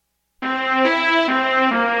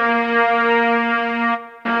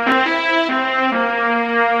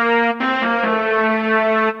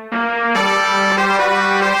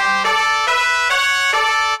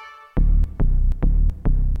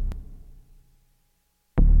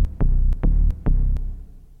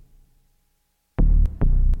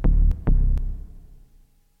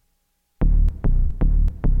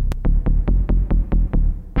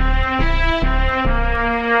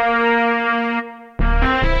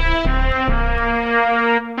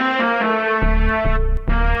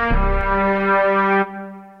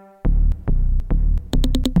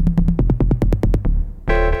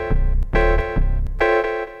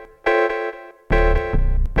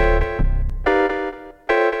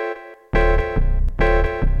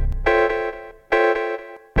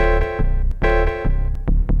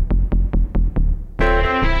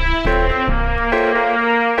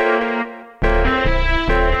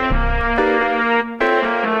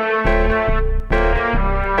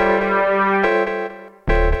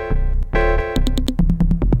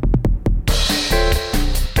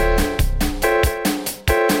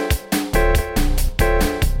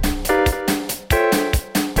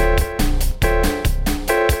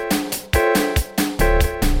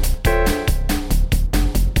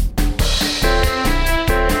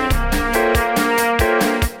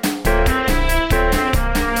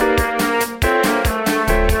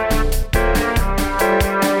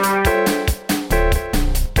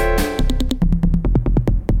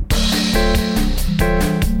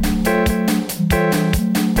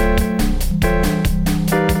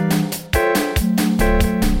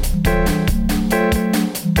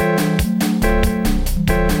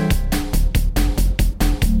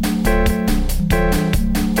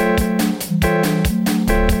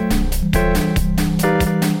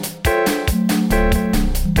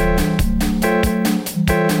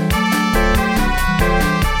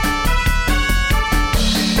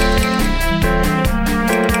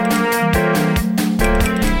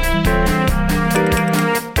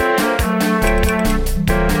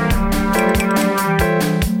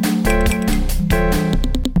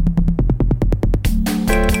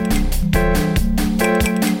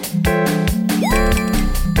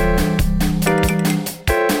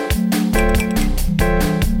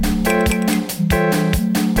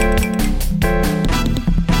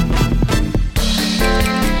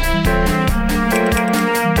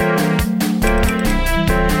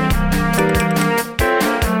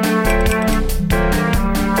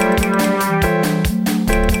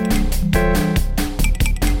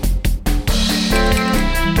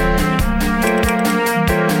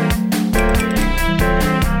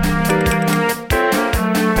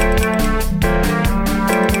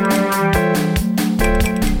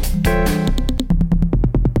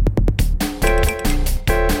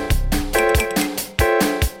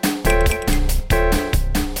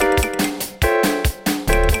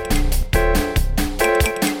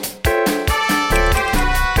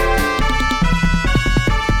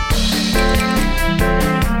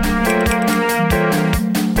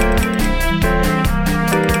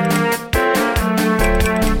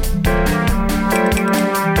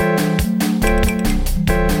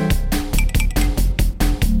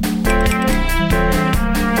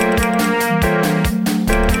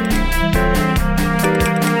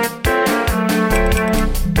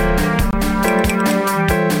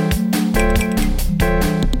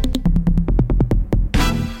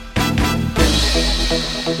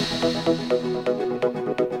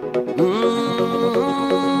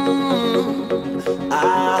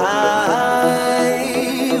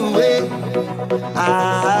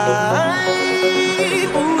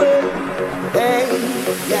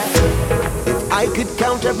I could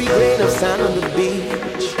count every grain of sand on the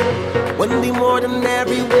beach, one day more than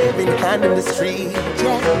every waving hand in the street.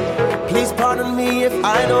 Yeah. Please pardon me if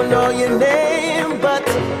I don't know your name, but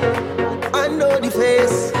I know the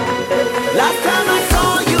face. Last time I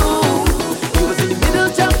saw you, you was in the middle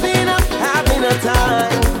jumping up, having a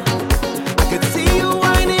time. I could see you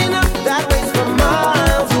winding up that ways from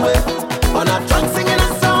miles away, on our trunk singing a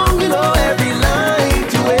song, you know every line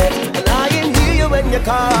to it. And I can hear you when you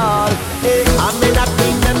call. Hey, I may not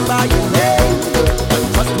remember your name, but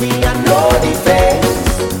trust me, I know the face.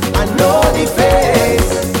 I know the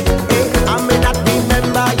face. Hey, I may not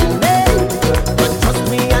remember your name, but trust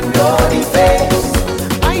me, I know the face.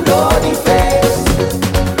 I know the face.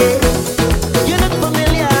 Hey, you look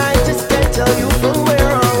familiar, I just can't tell you from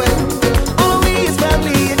where or when. All we is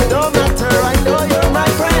family, it don't matter. I know you're my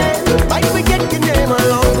friend. Might forget your name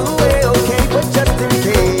along the way, okay? But just in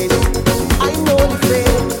case, I know the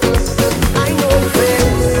face.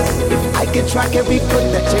 I could track every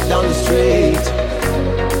foot that checked down the street,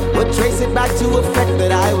 would trace it back to a fact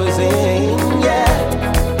that I was in,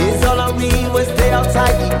 yeah. Is all I read was stay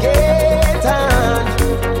outside the gate and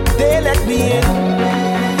they let me in.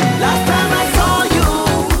 Last time I saw you,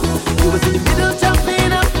 you was in the middle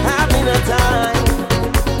jumping up, having a time.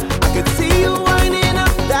 I could see you winding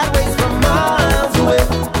up that ways from miles away,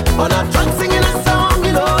 on our trunk singing a song,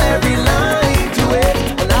 you know every line to it.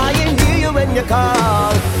 And I can hear you when you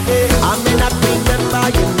call. I may not remember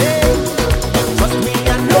your name, but trust me,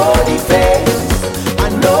 I know the face. I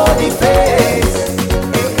know the face.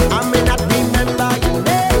 I may not remember your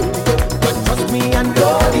name, but trust me, I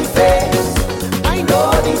know the face. I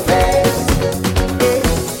know the face.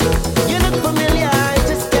 You look familiar, I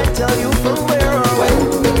just can't tell you from where or when.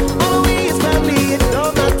 Always family, it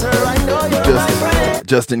don't matter. I know you're my friend.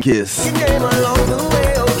 Just in case your name along the way,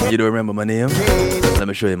 okay? you don't remember my name, let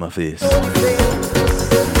me show you my face.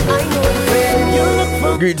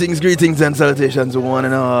 Greetings and salutations to one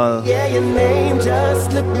and all. Yeah, your name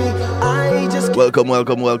just slipped me. I just welcome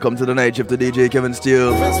to the night shift to DJ Kevin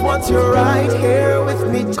Steele. Once you're right here with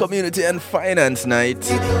me. Community and Finance Night.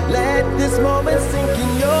 Let this moment sink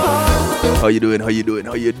in your heart. How you doing?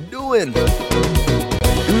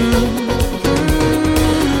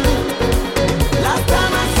 Last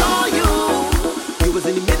time I saw you, you was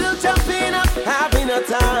in the middle jumping up, having a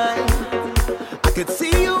time. I could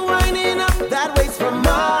see you winding up that ways from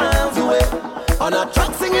miles away, on our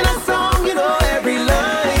truck singing a song, you know every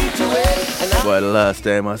line to it. Well, the last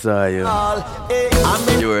time I saw you,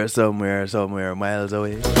 you were somewhere miles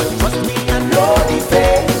away. Trust me, I know the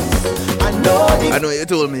face. I know you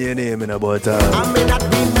told me your name in about I may not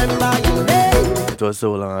remember your name. It was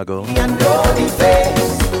so long ago. I know the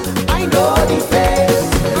face. I know the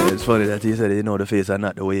face. It's funny that you said you know the face and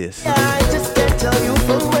not the waist. Yeah, I just can't tell you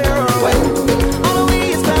from where or when.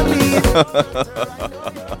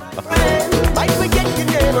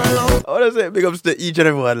 I want to say big ups to each and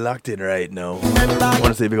everyone locked in right now. I want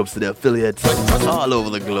to say big ups to the affiliates all over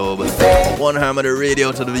the globe. One Ham of the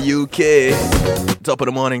radio to the UK. Top of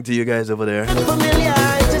the morning to you guys over there.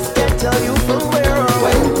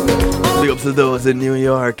 Big ups to those in New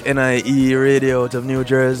York. NIE radio out of New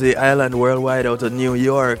Jersey. Island Worldwide out of New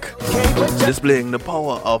York. Displaying the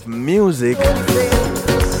power of music.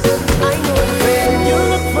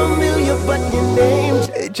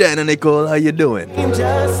 Hey China Nicole, how you doing?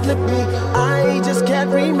 Just slip me, I just can't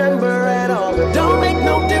remember at all. Don't make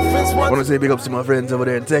no difference. I want to say big ups to my friends over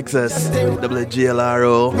there in Texas.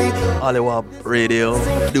 WGLRO, Hollywood Radio,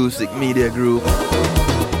 Dusic Media Group.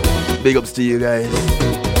 Big ups to you guys.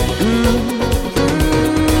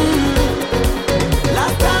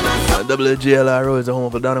 WGLRO is the home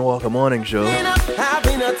of the Donnie Walker Morning Show.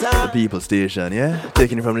 The People Station, yeah?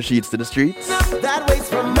 Taking you from the sheets to the streets. That ways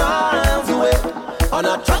from miles away, on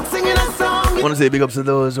a truck singing a song. I want to say big ups to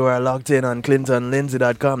those who are locked in on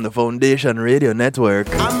ClintonLindsay.com, the Foundation Radio Network.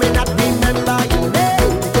 I may not remember your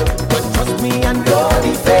name, but trust me, I know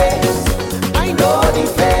the face. I know the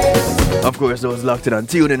face. Of course, those locked in on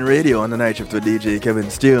TuneIn Radio on the night shift with DJ Kevin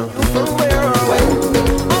Steele.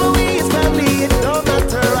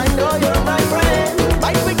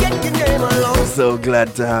 So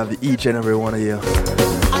glad to have each and every one of you.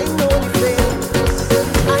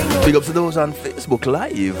 Big up to those on Facebook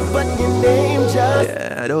Live.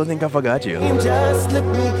 Yeah, I don't think I forgot you.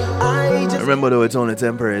 Remember though, it's only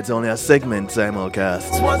temporary. It's only a segment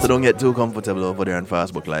simulcast. So don't get too comfortable over there on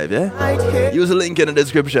Facebook Live, yeah? Use the link in the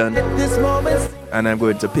description. And I'm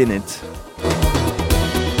going to pin it.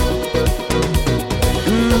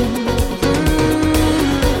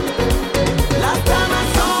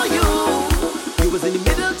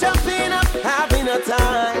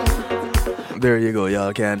 There you go.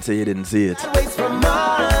 Y'all can't say you didn't see it. Waits from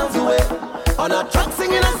miles away. On a truck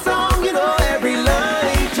singing a song, you know, every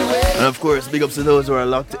line to it. And of course, big ups to those who are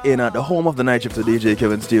locked in at the home of the night shift to DJ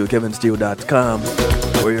Kevin Steele, kevinsteele.com,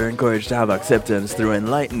 where you're encouraged to have acceptance through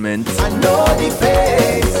enlightenment. I know the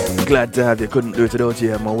face. Glad to have you. Couldn't do it without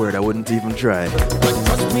you. My word, I wouldn't even try.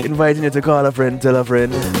 Inviting you to call a friend, tell a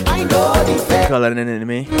friend. I know the face. Call an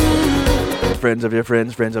enemy. Friends of your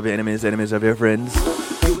friends, friends of your enemies, enemies of your friends.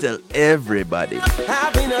 Tell everybody.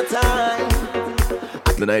 Having a time.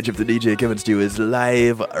 The night shift to DJ Kevin Steele is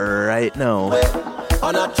live right now.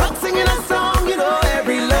 On a truck singing a song, you know,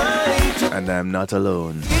 every line to And I'm not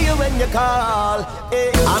alone. hear you when you call.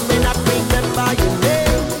 I may not remember your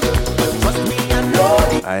name. Trust me, I know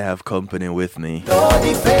the I have company with me.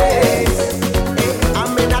 face.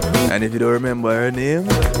 I may not be, And if you don't remember her name,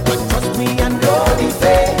 but trust me, I know the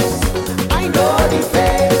face. I know the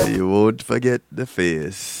face. you won't forget the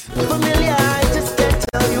face. Familiar, I just can't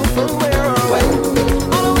tell you from where or when.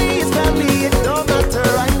 Always family, it don't matter.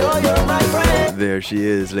 I know you're my friend. There she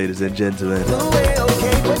is, ladies and gentlemen. The way,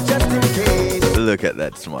 okay, but just in case. Look at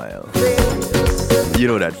that smile. You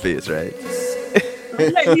know that face, right?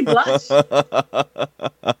 Don't make me blush.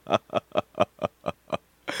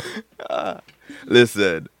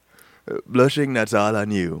 Listen, blushing, that's all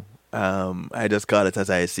on you. I just call it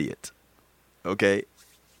as I see it. Okay?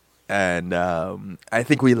 And I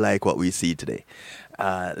think we like what we see today.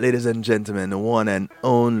 Ladies and gentlemen, the one and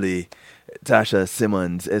only Tasha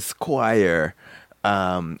Simmonds, Esquire,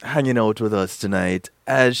 hanging out with us tonight,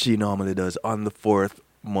 as she normally does, on the 4th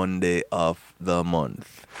Monday of the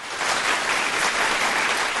month.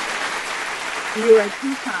 You are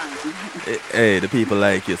too kind. Hey, the people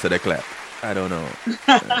like you, so they clap. I don't know.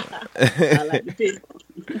 I like the people.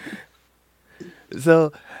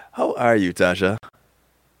 So, how are you, Tasha?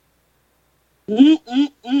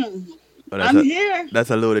 I'm here. That's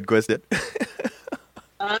a loaded question.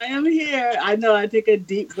 I am here. I know. I take a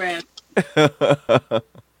deep breath. But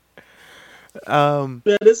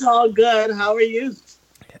it's all good. How are you?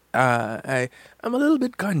 I'm a little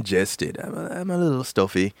bit congested. I'm a little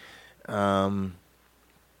stuffy.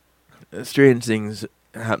 Strange things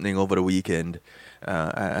happening over the weekend.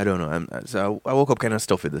 I don't know. So I woke up kind of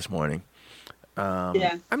stuffy this morning.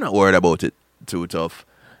 Yeah. I'm not worried about it too tough.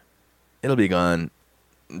 It'll be gone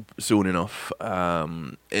soon enough.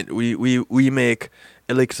 We make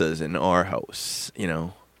elixirs in our house, you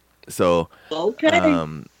know. So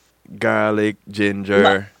Okay. garlic,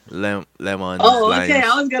 ginger, lemon. Oh, limes. okay.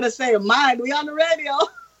 I was gonna say mine. We on the radio.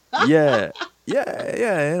 Yeah.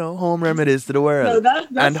 You know, home remedies to the world. No, that's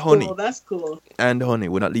and cool. honey. That's cool. And honey.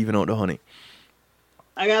 We're not leaving out the honey.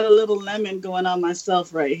 I got a little lemon going on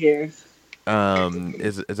myself right here.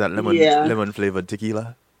 Is that lemon Yeah. lemon flavored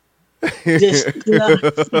tequila? Just no,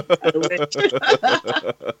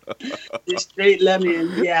 just straight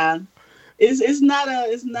lemon. Yeah. It's not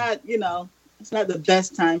the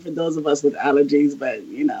best time for those of us with allergies, but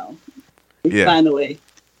we find a way.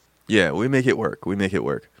 Yeah, we make it work. We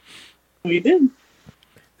did.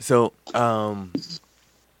 So, I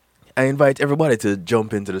invite everybody to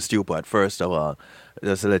jump into the stew pot first of all,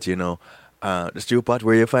 just to let you know. The stew pot,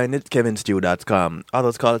 where you find it, kevinsteele.com.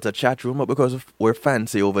 Others call it a chat room, but because we're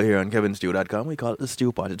fancy over here on kevinsteele.com, we call it the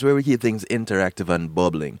stew pot. It's where we keep things interactive and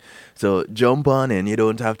bubbling. So jump on in. You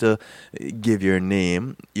don't have to give your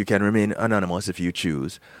name. You can remain anonymous if you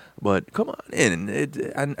choose. But come on in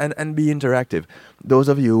and be interactive. Those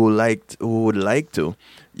of you who would like to,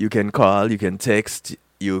 you can call, you can text,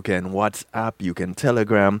 you can WhatsApp, you can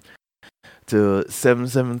Telegram to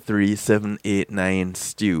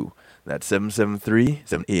 773-789-STEW. That's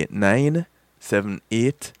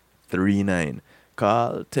 773-789-7839.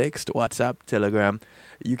 Call, text, WhatsApp, Telegram.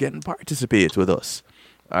 You can participate with us.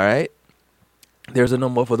 All right? There's a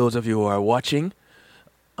number for those of you who are watching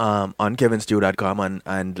on kevinsteele.com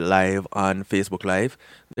and live on Facebook Live.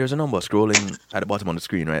 There's a number scrolling at the bottom of the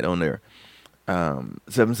screen right down there.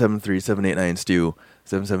 773-789-STEW.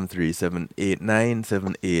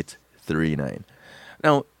 773-789-7839.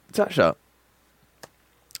 Now, Tasha.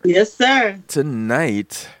 Yes, sir.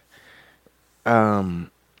 Tonight, we're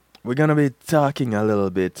going to be talking a little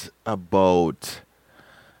bit about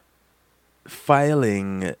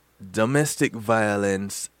filing domestic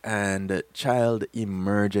violence and child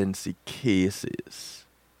emergency cases.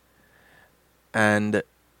 And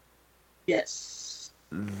yes,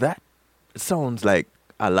 that sounds like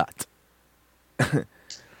a lot.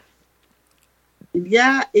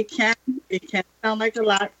 Yeah, it can sound like a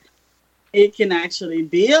lot. It can actually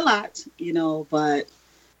be a lot, but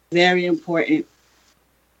very important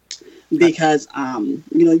because,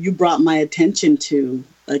 you brought my attention to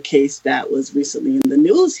a case that was recently in the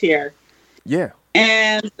news here. Yeah.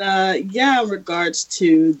 And in regards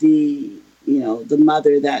to the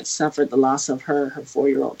mother that suffered the loss of her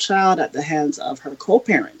 4-year-old child at the hands of her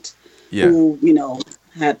co-parent, who,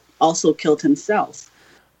 had also killed himself.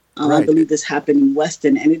 Right. I believe this happened in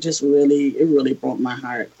Weston, and it really broke my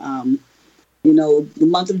heart. The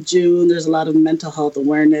month of June, there's a lot of mental health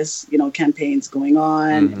awareness, campaigns going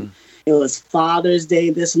on. Mm-hmm. It was Father's Day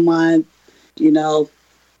this month,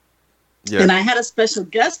 Yeah. And I had a special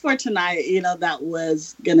guest for tonight, that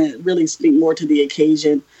was going to really speak more to the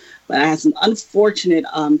occasion. But I had some unfortunate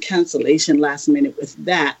cancellation last minute with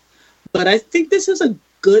that. But I think this is a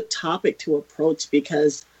good topic to approach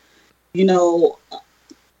because,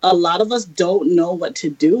 a lot of us don't know what to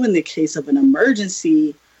do in the case of an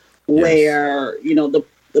emergency where, the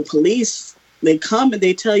police, they come and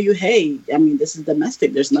they tell you, hey, this is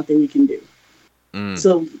domestic. There's nothing we can do.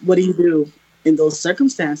 So what do you do in those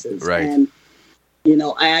circumstances? Right. And,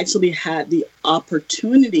 I actually had the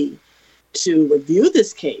opportunity to review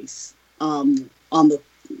this case on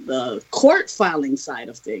the court filing side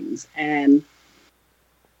of things. And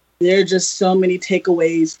there are just so many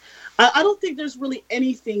takeaways. I don't think there's really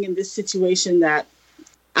anything in this situation that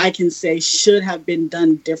I can say should have been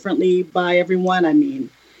done differently by everyone.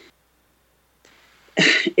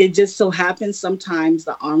 It just so happens sometimes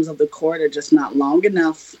the arms of the court are just not long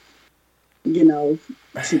enough,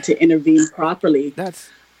 to intervene properly.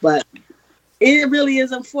 But it really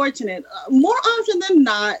is unfortunate. More often than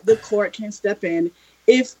not, the court can step in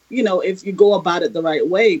if you go about it the right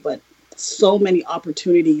way. But so many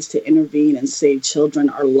opportunities to intervene and save children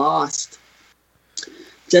are lost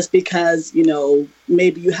just because,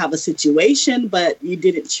 maybe you have a situation, but you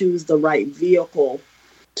didn't choose the right vehicle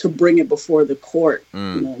to bring it before the court.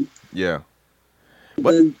 Yeah.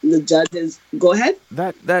 The judges, go ahead.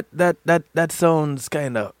 That seems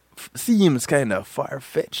kind of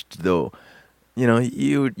far-fetched, though.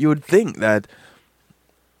 You would think that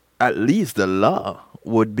at least the law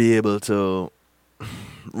would be able to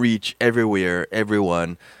reach everywhere,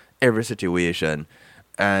 everyone, every situation.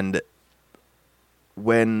 And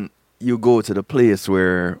when you go to the place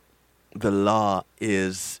where the law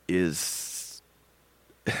is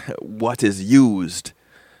what is used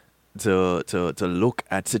to look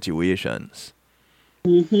at situations.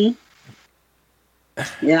 Mm-hmm.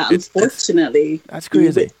 Yeah, unfortunately. That's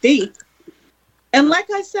crazy. And like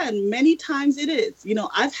I said, many times it is.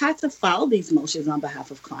 I've had to file these motions on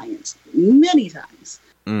behalf of clients many times.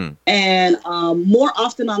 And more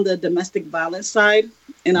often on the domestic violence side,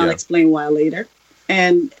 and I'll explain why later.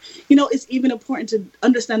 And, it's even important to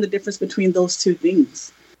understand the difference between those two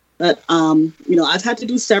things. But, I've had to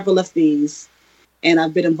do several of these, and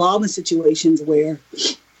I've been involved in situations where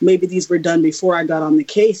maybe these were done before I got on the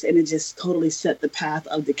case, and it just totally set the path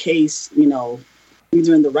of the case,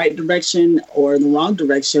 either in the right direction or in the wrong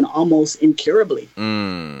direction, almost incurably.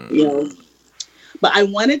 But I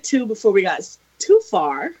wanted to, before we got too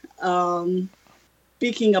far,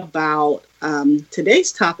 speaking about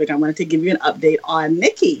today's topic, I wanted to give you an update on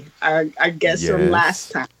Nikki, our guest from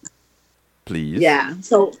last time. Please. Yeah.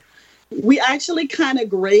 So we actually kind of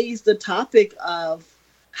grazed the topic of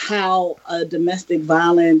how a domestic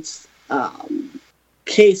violence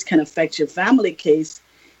case can affect your family case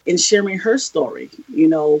in sharing her story.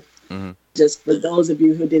 Just for those of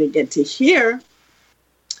you who didn't get to hear,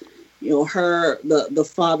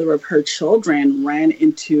 the father of her children ran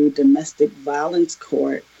into domestic violence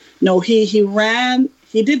court. No, he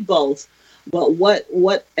did both. But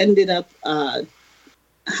what ended up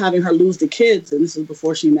having her lose the kids, and this is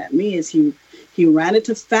before she met me, is he ran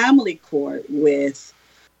into family court with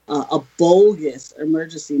a bogus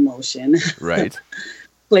emergency motion. Right.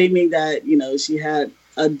 Claiming that, she had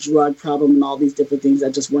a drug problem and all these different things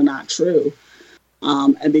that just were not true.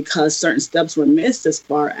 And because certain steps were missed as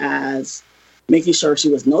far as making sure she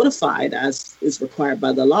was notified as is required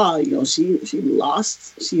by the law, she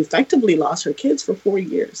effectively lost her kids for 4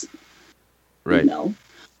 years. Right.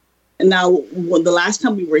 And now when the last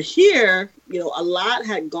time we were here, a lot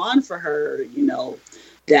had gone for her.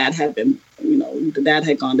 Dad had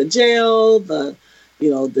gone to jail. The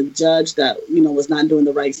judge that, was not doing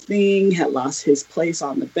the right thing had lost his place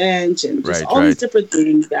on the bench, and just all these different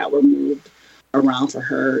things that were moved around for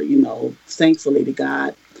her, thankfully to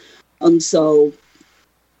God. So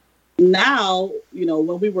now,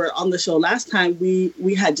 when we were on the show last time,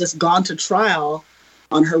 we had just gone to trial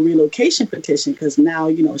on her relocation petition, because now,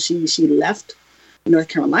 she left North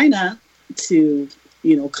Carolina to,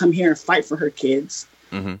 come here and fight for her kids.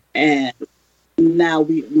 Mm-hmm. And now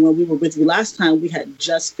when we were with you last time, we had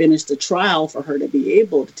just finished the trial for her to be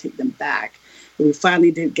able to take them back, We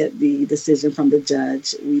finally did get the decision from the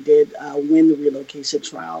judge. We did win the relocation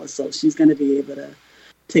trial, so she's going to be able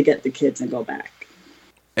to get the kids and go back.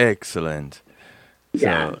 Excellent.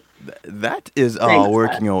 Yeah. So that is Thanks, all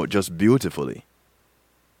working out just beautifully.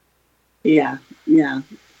 Yeah.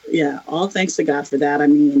 All thanks to God for that. I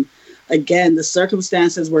mean, again, the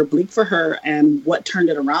circumstances were bleak for her, and what turned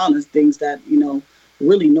it around is things that,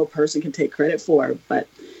 really no person can take credit for. But,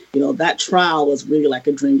 that trial was really like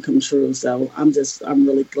a dream come true. So I'm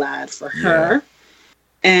really glad for her.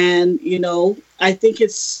 And, I think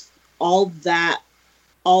it's all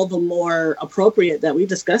the more appropriate that we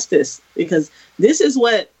discuss this, because this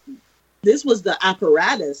was the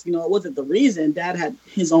apparatus. It wasn't the reason. Dad had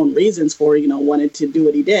his own reasons for, wanted to do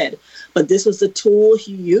what he did. But this was the tool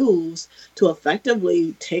he used to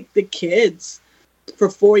effectively take the kids for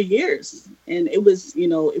 4 years. And it was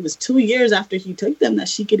 2 years after he took them that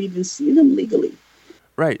she could even see them legally.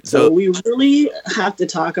 Right. So we really have to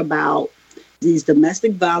talk about these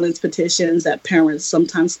domestic violence petitions that parents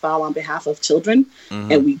sometimes file on behalf of children.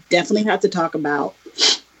 Mm-hmm. And we definitely have to talk about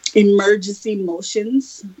emergency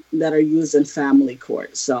motions that are used in family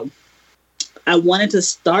court. So I wanted to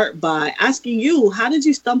start by asking you, how did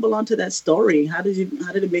you stumble onto that story? How did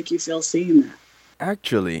it make you feel seeing that?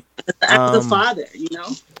 Actually, as a father,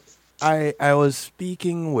 I was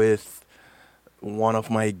speaking with one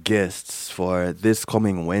of my guests for this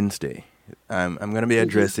coming Wednesday. I'm going to be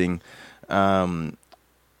addressing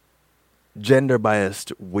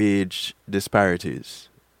gender-biased wage disparities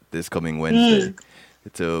this coming Wednesday.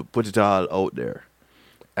 To put it all out there.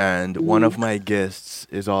 And one of my guests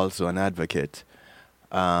is also an advocate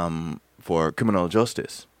for criminal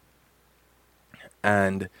justice.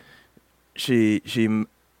 And she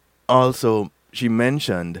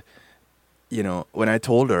mentioned, when I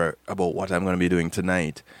told her about what I'm going to be doing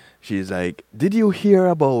tonight, she's like, "Did you hear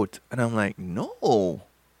about?" And I'm like, "No."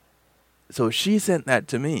 So she sent that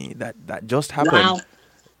to me. That just happened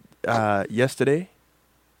yesterday.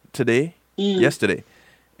 Today? Yesterday.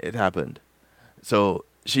 It happened. So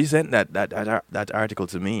she sent that article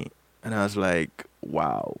to me, and I was like,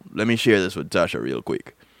 wow, let me share this with Tasha real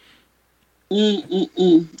quick.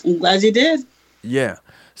 I'm glad you did. Yeah.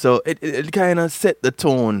 So it kind of set the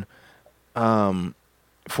tone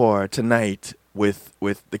for tonight with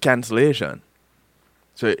the cancellation.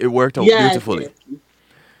 So it worked out beautifully.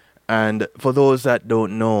 And for those that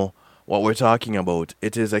don't know what we're talking about,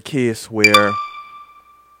 it is a case where...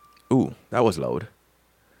 Ooh, that was loud.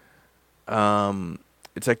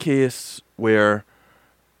 It's a case where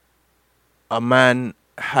a man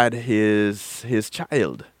had his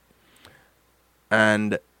child,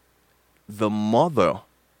 and the mother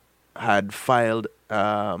had tried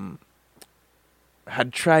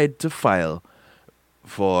to file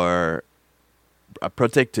for a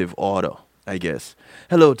protective order, I guess.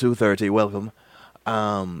 Hello, 230, welcome.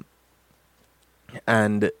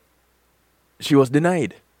 And she was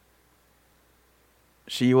denied.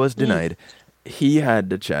 She was denied. He had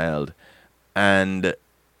the child, and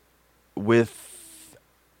with,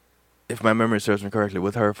 if my memory serves me correctly,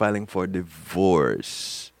 with her filing for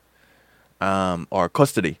divorce, or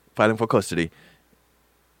custody, filing for custody,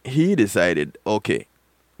 he decided, okay,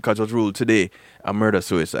 because it was ruled today a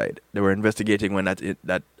murder-suicide. They were investigating when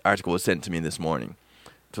that article was sent to me this morning.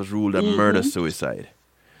 It was ruled a murder-suicide.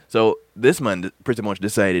 So this man pretty much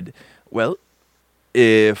decided, well,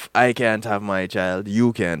 if I can't have my child,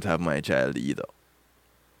 you can't have my child either.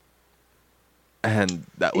 And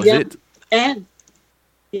that was it. And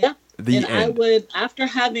the and end. I would, after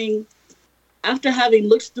having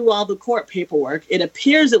looked through all the court paperwork, it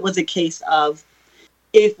appears it was a case of,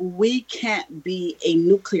 if we can't be a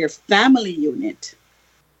nuclear family unit,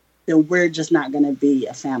 then we're just not going to be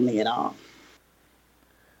a family at all.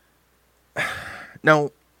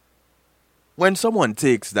 Now, when someone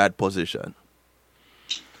takes that position,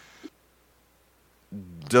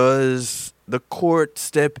 does the court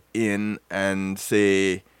step in and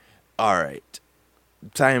say, all right,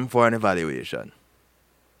 time for an evaluation?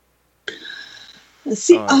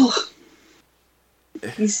 See,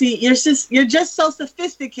 you see, you're just so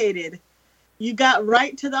sophisticated. You got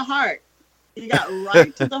right to the heart. You got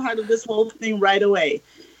right to the heart of this whole thing right away.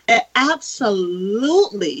 And he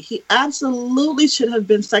absolutely should have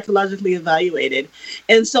been psychologically evaluated.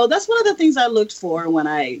 And so that's one of the things I looked for when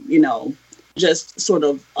I, just sort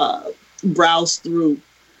of browsed through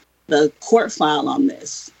the court file on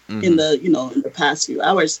this in the past few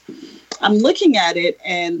hours. I'm looking at it,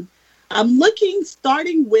 and I'm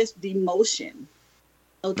starting with the motion.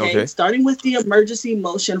 Okay. Starting with the emergency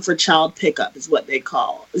motion for child pickup is what they are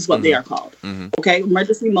called. Mm-hmm. Okay.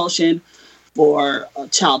 Emergency motion for a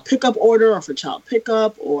child pickup order, or for child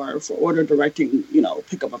pickup, or for order directing,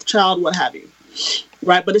 pickup of child, what have you.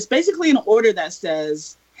 Right? But it's basically an order that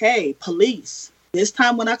says, hey, police, this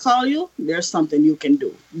time when I call you, there's something you can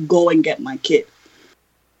do. Go and get my kid.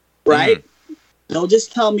 Right? Mm-hmm. Don't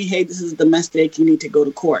just tell me, hey, this is domestic, you need to go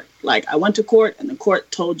to court. Like, I went to court and the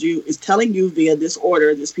court is telling you via this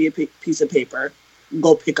order, this piece of paper,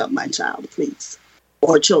 go pick up my child, please.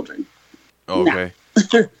 Or children. Okay.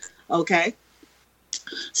 Now, okay.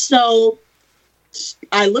 So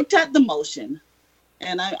I looked at the motion,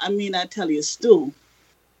 and I tell you, Stu,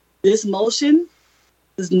 this motion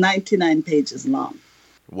is 99 pages long.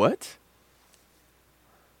 What?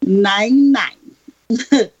 99.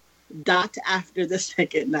 Dot after the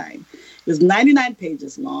second 9. It's 99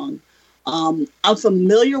 pages long. I'm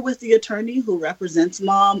familiar with the attorney who represents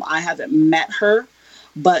Mom. I haven't met her,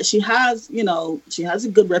 but she has a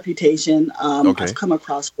good reputation. Okay. I've come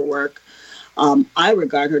across her work. I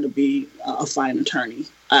regard her to be a fine attorney.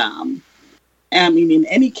 In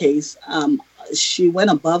any case, she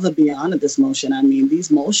went above and beyond at this motion. I mean, these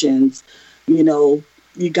motions, you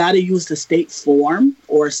got to use the state form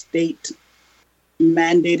or state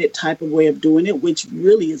mandated type of way of doing it, which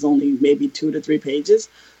really is only maybe 2 to 3 pages.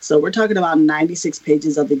 So we're talking about 96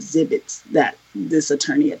 pages of exhibits that this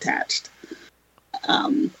attorney attached.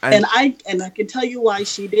 And I can tell you why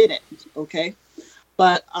she did it. Okay.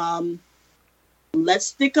 But, let's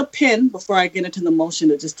stick a pin before I get into the motion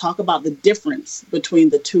to just talk about the difference between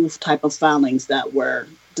the two type of filings that we're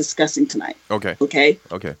discussing tonight. Okay. Okay.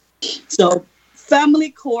 Okay. So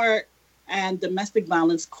family court and domestic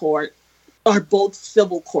violence court are both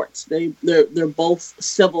civil courts. They're both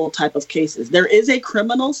civil type of cases. There is a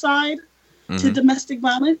criminal side to domestic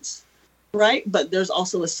violence, right? But there's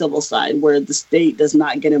also a civil side where the state does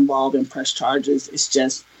not get involved and press charges. It's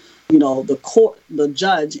just, the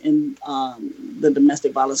judge in the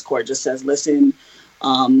domestic violence court just says, listen,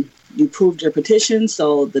 you proved your petition,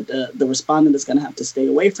 so the respondent is going to have to stay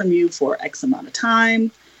away from you for X amount of time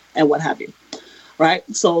and what have you. Right.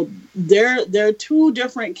 So there are 2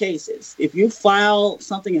 different cases. If you file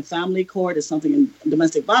something in family court or something in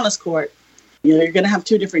domestic violence court, you're going to have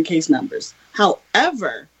 2 different case numbers.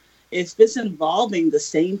 However, if it's involving the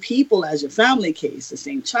same people as your family case, the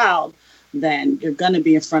same child, then you're going to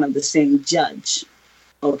be in front of the same judge.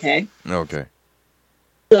 Okay. Okay.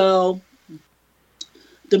 So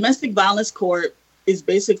domestic violence court is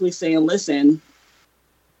basically saying, listen,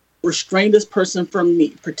 restrain this person from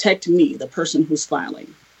me, protect me, the person who's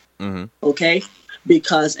filing. Mm-hmm. Okay?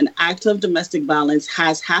 Because an act of domestic violence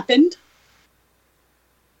has happened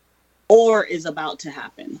or is about to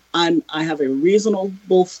happen. I have a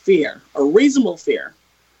reasonable fear,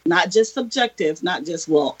 not just subjective, not just,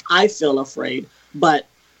 well, I feel afraid, but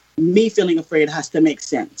me feeling afraid has to make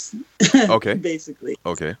sense. Okay. Basically.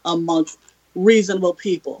 Okay. Amongst reasonable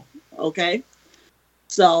people. Okay?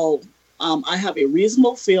 So I have a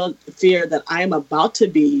reasonable fear that I am about to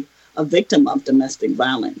be a victim of domestic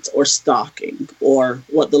violence or stalking or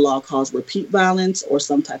what the law calls repeat violence or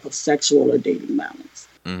some type of sexual or dating violence.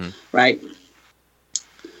 Mm-hmm. Right?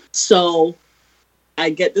 So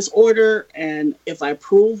I get this order, and if I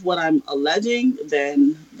prove what I'm alleging,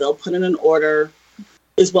 then they'll put in an order.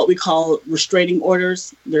 Is what we call restraining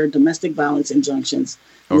orders. They're domestic violence injunctions.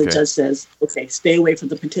 And the judge says, okay, stay away from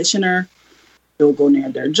the petitioner. They'll go near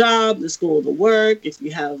their job, the school, the work.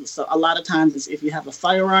 A lot of times, if you have a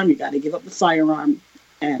firearm, you got to give up the firearm,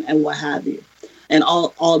 and what have you, and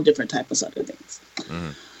all different types of other things. Mm-hmm.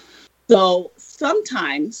 So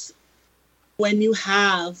sometimes, when you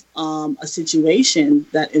have a situation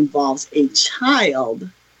that involves a child,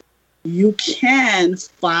 you can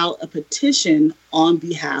file a petition on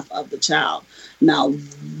behalf of the child. Now,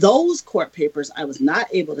 those court papers I was not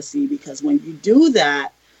able to see because when you do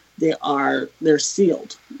that, they're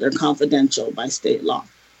sealed. They're confidential by state law.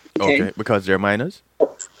 Okay, because they're minors?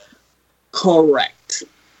 Correct.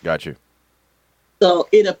 Got you. So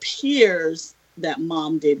it appears that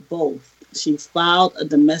Mom did both. She filed a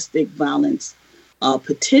domestic violence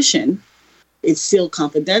petition. It's sealed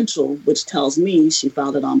confidential, which tells me she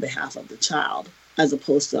filed it on behalf of the child as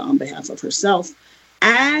opposed to on behalf of herself.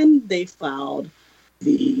 And they filed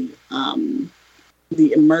the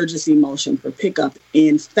emergency motion for pickup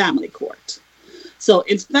in family court. So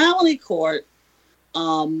in family court,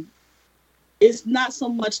 it's not so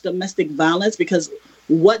much domestic violence because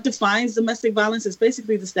what defines domestic violence is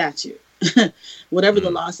basically the statute. Whatever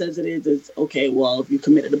the law says it is okay, well, if you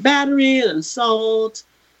committed a battery, an assault,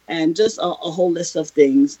 and just a whole list of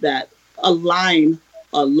things that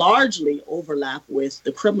largely overlap with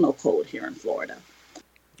the criminal code here in Florida.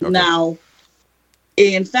 Okay. Now,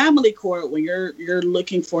 In family court, when you're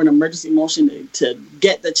looking for an emergency motion to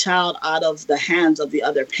get the child out of the hands of the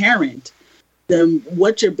other parent, then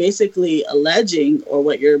what you're basically alleging, or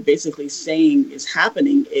what you're basically saying is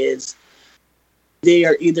happening, is they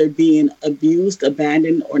are either being abused,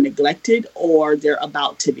 abandoned, or neglected, or they're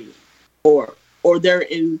about to be, or they're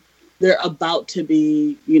about to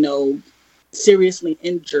be, seriously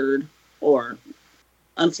injured, or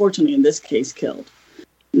unfortunately in this case killed.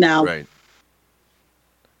 Now, right.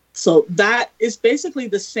 So that is basically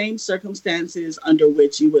the same circumstances under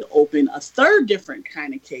which you would open a third different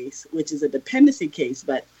kind of case, which is a dependency case.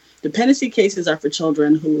 But dependency cases are for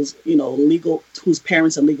children whose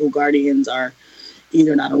parents and legal guardians are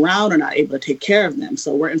either not around or not able to take care of them.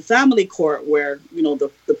 So we're in family court where,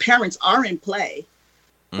 the parents are in play,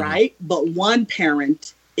 right? But one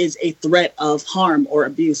parent is a threat of harm or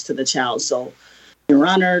abuse to the child. So, Your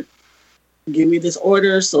Honor, give me this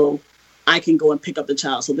order so I can go and pick up the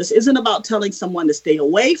child. So this isn't about telling someone to stay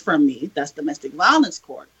away from me. That's domestic violence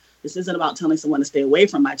court. This isn't about telling someone to stay away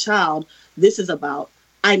from my child. This is about,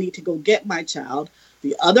 I need to go get my child.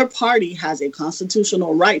 The other party has a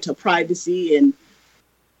constitutional right to privacy, and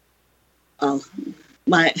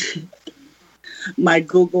my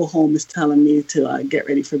Google Home is telling me to get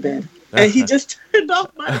ready for bed. And he just turned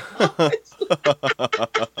off my phone.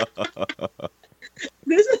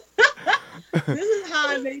 This is how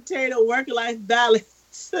I maintain a work-life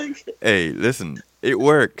balance. Hey, listen, it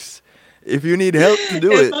works. If you need help to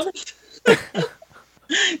do it.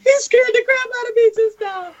 He scared the crap out of me just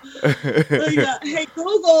now. Hey,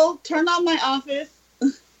 Google, turn on my office.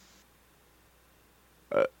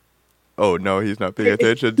 Oh, no, he's not paying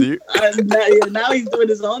attention to you? Now he's doing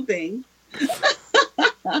his own thing.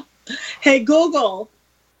 Hey, Google,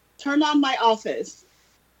 turn on my office.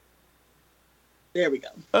 There we go.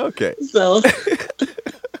 Okay. So,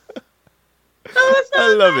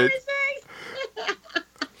 I love it.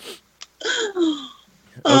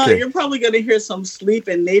 Okay. You're probably going to hear some sleep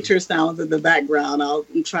and nature sounds in the background.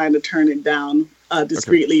 I'm trying to turn it down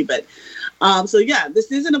discreetly, okay. But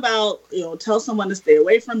this isn't about, tell someone to stay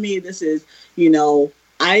away from me. This is,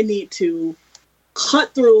 I need to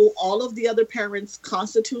cut through all of the other parents'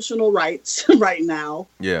 constitutional rights right now.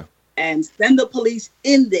 Yeah. And send the police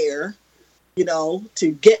in there,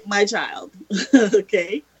 to get my child.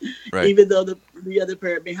 Okay. Right. Even though the other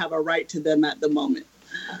parent may have a right to them at the moment.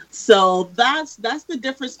 So that's the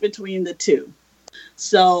difference between the two.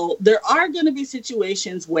 So there are going to be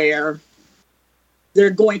situations where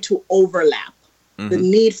they're going to overlap. Mm-hmm. The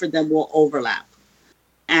need for them will overlap.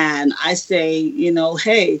 And I say,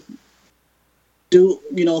 hey,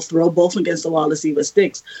 throw both against the wall to see what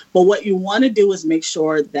sticks. But what you want to do is make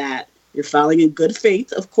sure that you're filing in good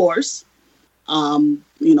faith, of course.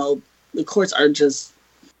 The courts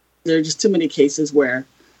there are just too many cases where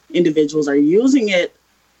individuals are using it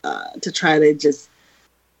to try to just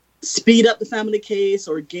speed up the family case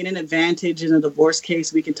or gain an advantage in a divorce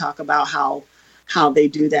case. We can talk about how they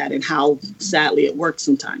do that and how sadly it works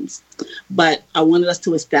sometimes. But I wanted us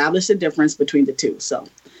to establish a difference between the two. So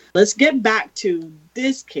let's get back to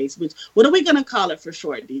this case, what are we going to call it for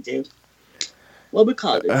short, DJ? What we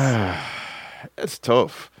call it? It's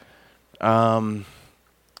tough.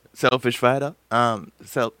 Selfish father?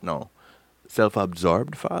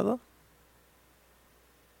 Self-absorbed father?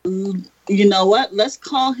 You know what? Let's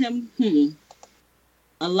call him,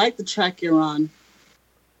 I like the track you're on.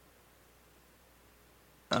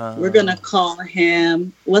 We're going to call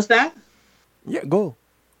him, what's that? Yeah, go.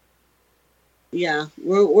 Yeah,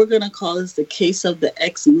 we're going to call this the case of the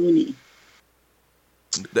ex-Mooney.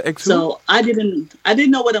 The ex So I didn't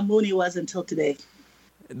know what a Mooney was until today.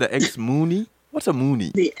 The ex-Mooney? What's a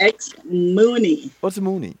Mooney? The ex-Mooney. What's a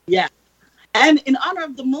Mooney? Yeah. And in honor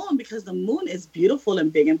of the moon, because the moon is beautiful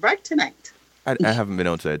and big and bright tonight. I haven't been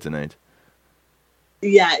outside tonight.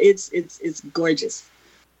 Yeah, it's gorgeous.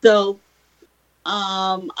 So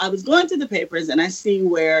I was going through the papers and I see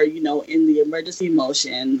where, in the emergency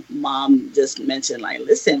motion, mom just mentioned, like,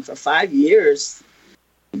 listen, for 5 years,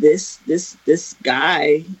 this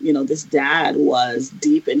guy, this dad was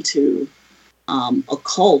deep into a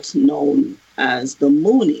cult known as the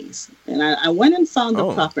Moonies. And I went and found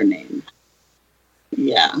the proper name.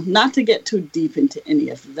 Yeah, not to get too deep into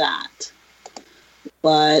any of that.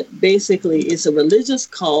 But basically, it's a religious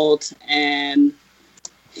cult, and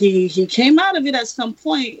he came out of it at some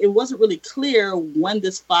point. It wasn't really clear when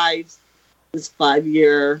this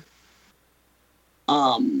 5-year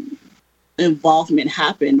involvement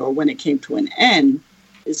happened or when it came to an end.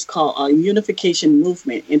 It's called a Unification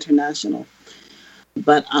Movement International.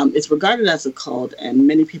 But it's regarded as a cult, and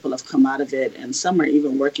many people have come out of it, and some are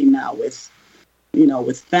even working now with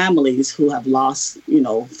with families who have lost,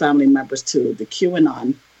 family members to the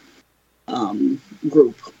QAnon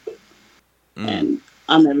group. And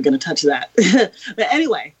I'm never going to touch that. But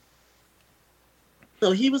anyway,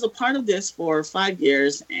 so he was a part of this for 5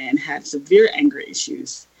 years and had severe anger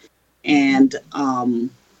issues. And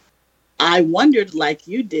I wondered, like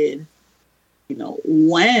you did,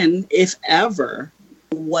 when, if ever,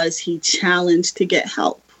 was he challenged to get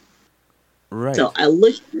help? Right. So I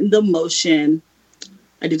looked at the motion.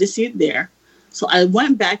 I didn't see it there. So I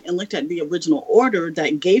went back and looked at the original order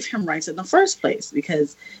that gave him rights in the first place.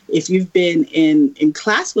 Because if you've been in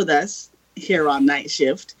class with us here on Night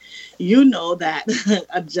Shift, you know that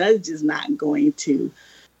a judge is not going to,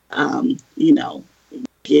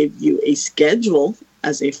 give you a schedule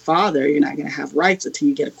as a father. You're not going to have rights until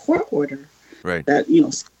you get a court order. Right. That,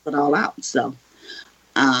 spell it all out. So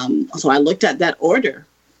I looked at that order,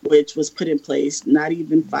 which was put in place not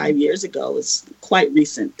even 5 years ago. It's quite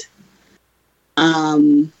recent.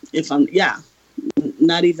 Not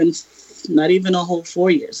even a whole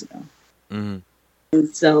 4 years ago. Mm-hmm.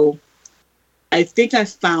 And so I think I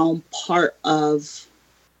found part of,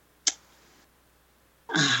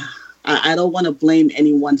 I don't want to blame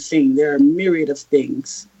any one thing. There are a myriad of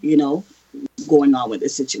things, going on with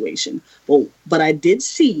this situation. But I did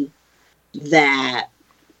see that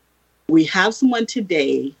we have someone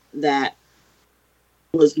today that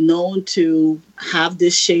was known to have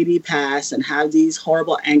this shady past and have these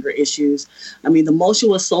horrible anger issues. I mean, the motion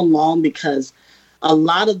was so long because a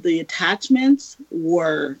lot of the attachments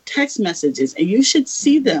were text messages, and you should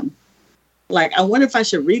see them. Like, I wonder if I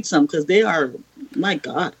should read some because they are, my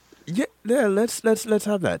God. Yeah, let's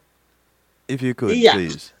have that, if you could,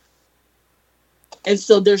 please. And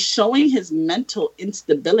so they're showing his mental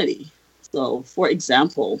instability. So, for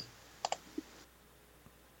example,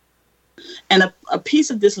 and a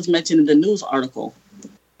piece of this was mentioned in the news article.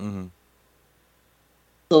 Mm-hmm.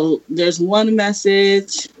 So there's one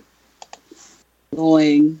message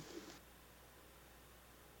going.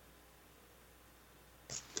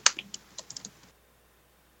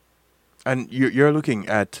 And you're looking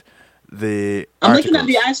at the I'm articles. looking at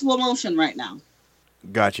the actual motion right now.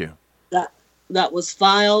 Got you. That was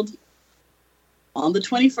filed on the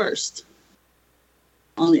 21st.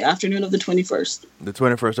 On the afternoon of the 21st. The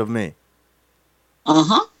 21st of May.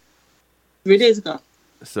 3 days ago.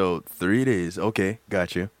 So 3 days. Okay,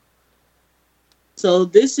 got you. So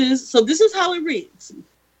this is how it reads.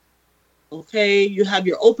 Okay, you have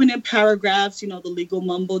your opening paragraphs, the legal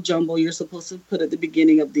mumbo jumbo you're supposed to put at the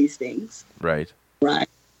beginning of these things. Right. Right.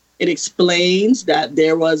 It explains that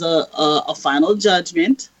there was a final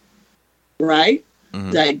judgment, right?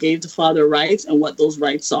 Mm-hmm. That gave the father rights and what those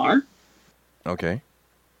rights are. Okay.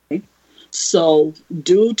 So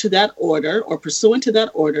due to that order, or pursuant to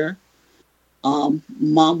that order,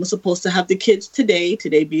 mom was supposed to have the kids today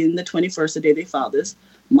being the 21st, the day they filed this.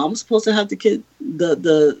 Mom was supposed to have the kid,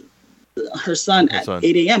 her son at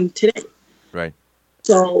 8 a.m. today. Right.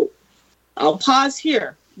 So I'll pause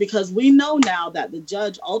here because we know now that the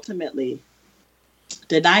judge ultimately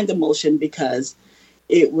denied the motion because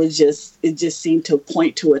it just seemed to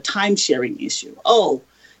point to a time sharing issue. Oh,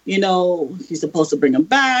 he's supposed to bring him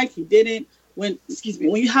back. He didn't. When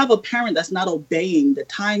you have a parent that's not obeying the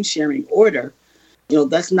time sharing order,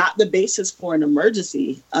 that's not the basis for an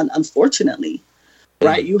emergency, unfortunately,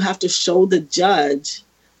 right? You have to show the judge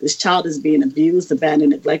this child is being abused,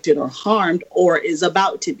 abandoned, neglected, or harmed, or is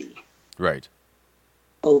about to be. Right.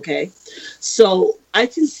 Okay. So I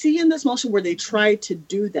can see in this motion where they tried to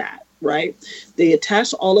do that, right? They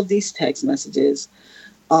attached all of these text messages.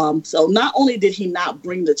 So not only did he not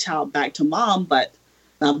bring the child back to mom, but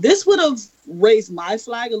now this would have raised my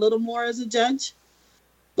flag a little more as a judge,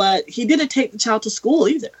 but he didn't take the child to school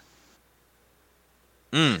either.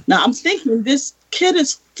 Now I'm thinking this kid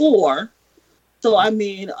is 4. So, I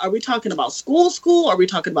mean, are we talking about school, or are we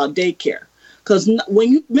talking about daycare? Because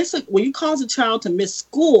when you cause a child to miss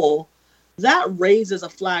school, that raises a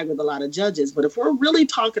flag with a lot of judges. But if we're really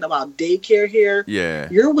talking about daycare here,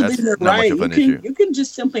 you're within your right. You can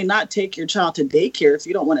just simply not take your child to daycare if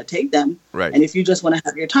you don't want to take them. Right. And if you just want to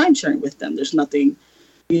have your time sharing with them, there's nothing,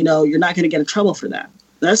 you're not going to get in trouble for that.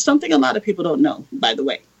 That's something a lot of people don't know, by the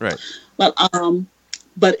way. Right. But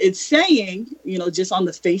it's saying, just on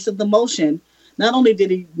the face of the motion, not only did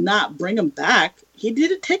he not bring him back, he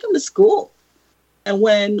didn't take him to school. And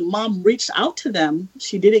when mom reached out to them,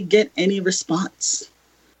 she didn't get any response.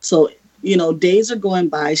 So, days are going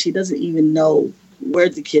by. She doesn't even know where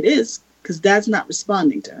the kid is because dad's not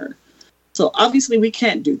responding to her. So obviously we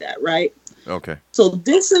can't do that, right? Okay. So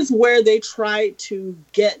this is where they try to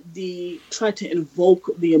invoke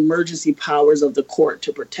the emergency powers of the court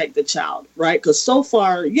to protect the child, right? Because so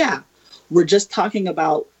far, we're just talking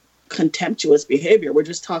about contemptuous behavior. We're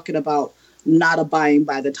just talking about not abiding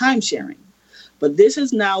by the time sharing. But this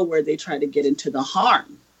is now where they try to get into the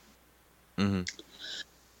harm. Mm-hmm.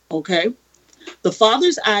 Okay. The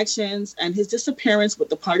father's actions and his disappearance with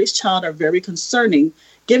the party's child are very concerning,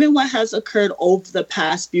 given what has occurred over the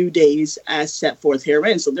past few days as set forth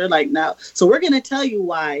herein. So they're like, now, so we're going to tell you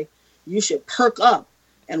why you should perk up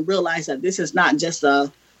and realize that this is not just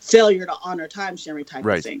a failure to honor time sharing type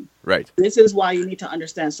of thing. Right. This is why you need to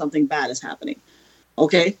understand something bad is happening.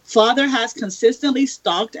 Okay. Father has consistently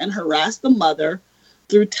stalked and harassed the mother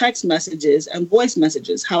through text messages and voice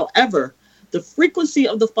messages. However, the frequency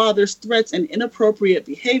of the father's threats and inappropriate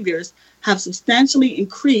behaviors have substantially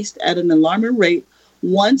increased at an alarming rate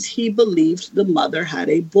once he believed the mother had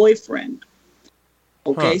a boyfriend.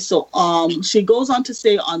 Okay, so she goes on to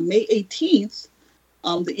say on May 18th,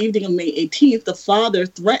 the evening of May 18th, the father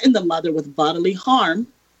threatened the mother with bodily harm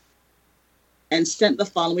and sent the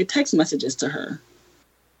following text messages to her.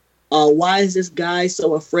 Why is this guy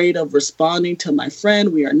so afraid of responding to my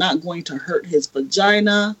friend? We are not going to hurt his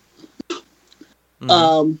vagina.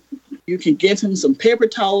 You can give him some paper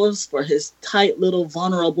towels for his tight little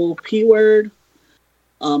vulnerable P word.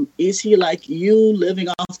 Is he like you, living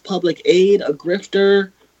off public aid, a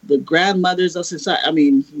grifter, the grandmothers of society? I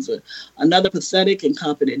mean, he's another pathetic,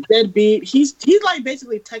 incompetent deadbeat. He's like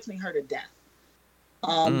basically texting her to death.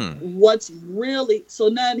 What's really,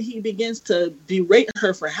 so then he begins to berate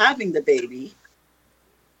her for having the baby.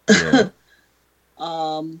 Yeah.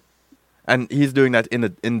 And he's doing that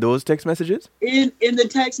in those text messages? In the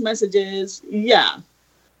text messages, yeah.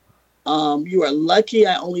 You are lucky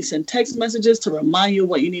I only sent text messages to remind you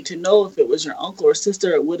what you need to know. If it was your uncle or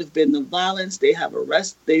sister, it would have been the violence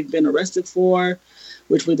they've been arrested for,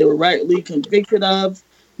 which they were rightly convicted of.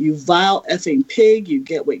 You vile effing pig, you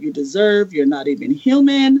get what you deserve. You're not even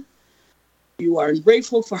human. You are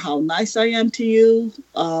ungrateful for how nice I am to you.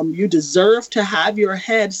 You deserve to have your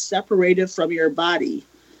head separated from your body.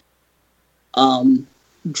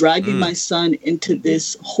 Dragging my son into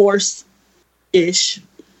this horse-ish,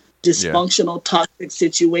 dysfunctional, toxic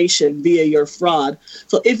situation via your fraud.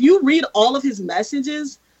 So if you read all of his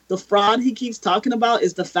messages, the fraud he keeps talking about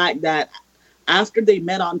is the fact that after they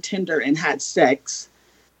met on Tinder and had sex,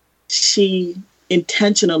 she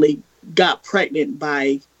intentionally got pregnant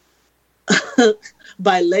by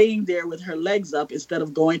laying there with her legs up instead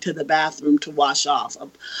of going to the bathroom to wash off.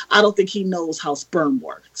 I don't think he knows how sperm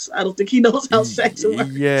works. I don't think he knows how sex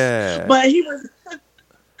works. Yeah.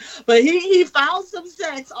 But he found some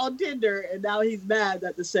sex on Tinder, and now he's mad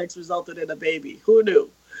that the sex resulted in a baby. Who knew?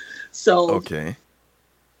 So okay.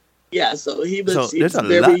 Yeah, so he was. So there's a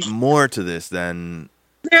lot more to this than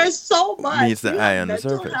there's so much meets the eye on the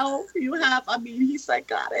surface. Health, you have, I mean, he's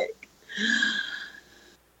psychotic.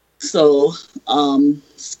 So,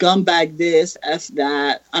 scumbag this, F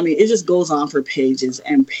that. I mean, it just goes on for pages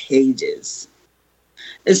and pages.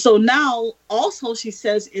 And so now, also, she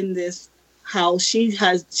says in this how she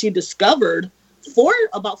discovered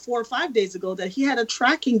about 4 or 5 days ago that he had a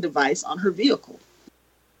tracking device on her vehicle.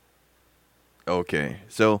 Okay,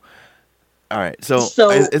 so all right, so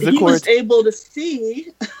is the he court was able to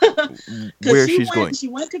see where she's going? She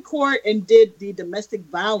went to court and did the domestic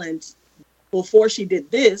violence before she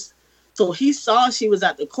did this. So he saw she was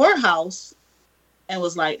at the courthouse and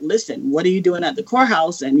was like, listen, what are you doing at the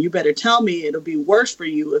courthouse? And you better tell me. It'll be worse for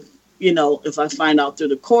you if I find out through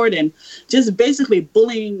the court. And just basically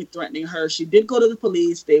bullying, threatening her. She did go to the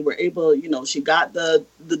police. They were able, she got the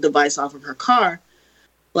device off of her car.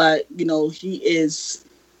 But, he is,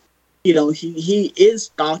 he is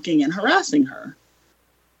stalking and harassing her.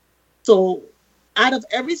 So out of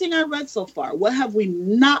everything I read so far, what have we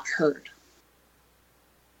not heard?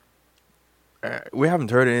 We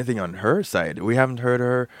haven't heard anything on her side. We haven't heard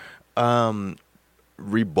her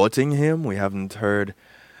rebutting him. We haven't heard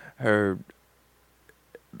her.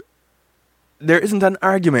 There isn't an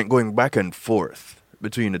argument going back and forth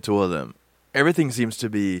between the two of them. Everything seems to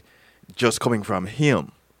be just coming from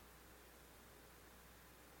him.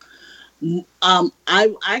 That's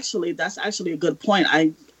actually a good point.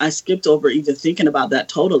 I skipped over even thinking about that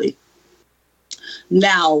totally.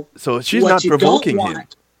 Now, so she's not provoking him.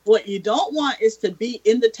 What you don't want is to be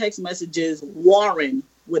in the text messages warring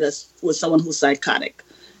with someone who's psychotic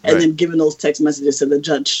and then giving those text messages to the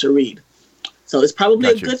judge to read. So it's probably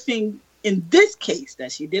a good thing in this case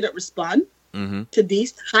that she didn't respond to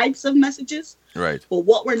these types of messages. Right. But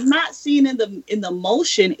what we're not seeing in the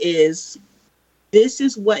motion is this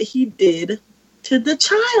is what he did to the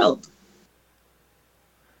child.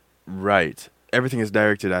 Right. Everything is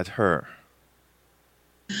directed at her.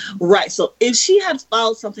 Right. So if she had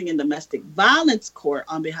filed something in domestic violence court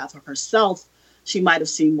on behalf of herself, she might have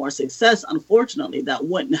seen more success. Unfortunately, that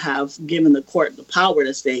wouldn't have given the court the power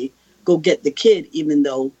to say, go get the kid, even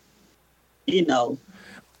though, you know.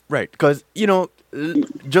 Right. Because, you know,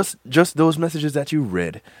 just those messages that you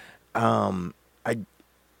read,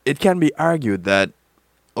 it can be argued that,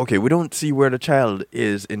 okay, we don't see where the child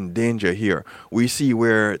is in danger here. We see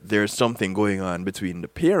where there's something going on between the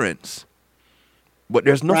parents. But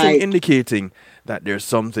there's nothing indicating that there's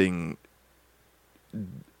something,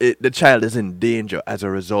 the child is in danger as a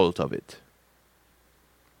result of it.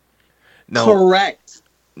 No. Correct.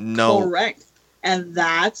 No. Correct. And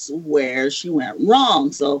that's where she went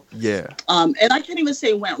wrong. So, yeah. And I can't even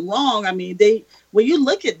say went wrong. I mean, when you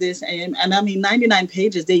look at this, and I mean, 99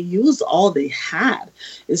 pages, they used all they had.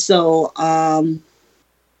 So,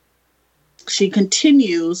 she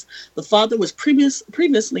continues, the father was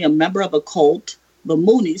previously a member of a cult, the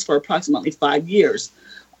Moonies, for approximately 5 years.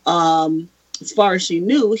 As far as she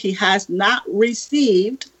knew, he has not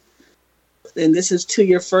received, and this is to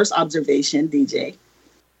your first observation, DJ,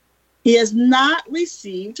 he has not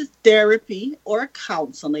received therapy or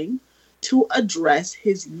counseling to address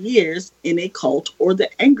his years in a cult or the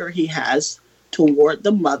anger he has toward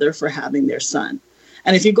the mother for having their son.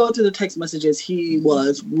 And if you go to the text messages, he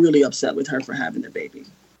was really upset with her for having the baby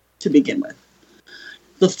to begin with.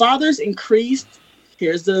 The father's increased,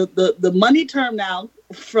 here's the money term now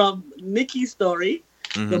from Nikki's story.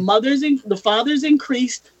 Mm-hmm. The father's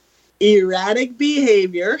increased erratic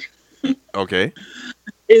behavior. Okay.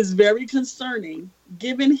 Is very concerning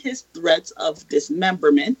given his threats of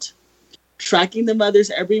dismemberment, tracking the mother's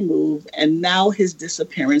every move, and now his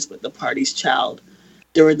disappearance with the party's child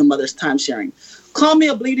during the mother's time sharing. Call me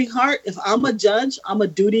a bleeding heart. If I'm a judge, I'm a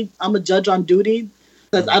judge on duty.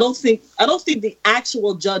 Because I don't think the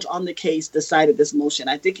actual judge on the case decided this motion.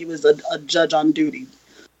 I think he was a judge on duty.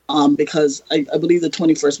 Because I believe the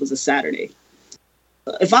 21st was a Saturday.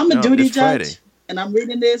 If I'm a duty judge Friday. And I'm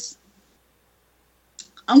reading this,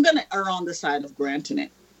 I'm going to err on the side of granting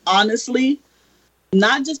it. Honestly,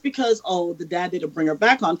 not just because, the dad didn't bring her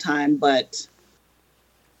back on time, but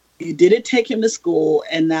you didn't take him to school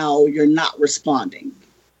and now you're not responding.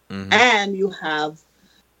 Mm-hmm. And you have,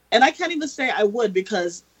 and I can't even say I would,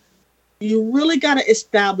 because you really got to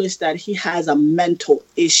establish that he has a mental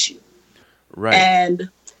issue. Right. And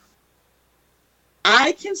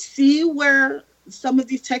I can see where some of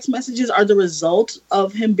these text messages are the result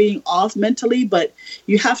of him being off mentally, but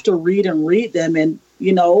you have to read them. And,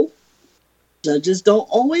 judges don't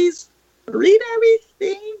always read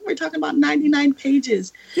everything. We're talking about 99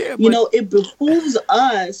 pages. Yeah, it behooves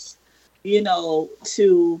us,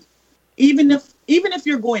 to, even if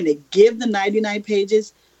you're going to give the 99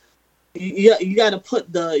 pages, you got to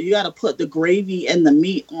put the gravy and the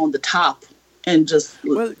meat on the top. And just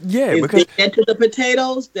if they get to the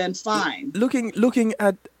potatoes, then fine. Looking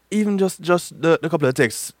at even just the couple of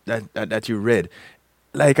texts that you read,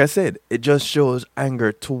 like I said, it just shows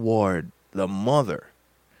anger toward the mother.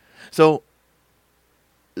 So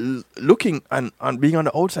looking on being on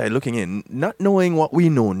the outside, looking in, not knowing what we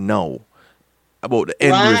know now about the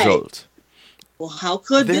end result. Well, how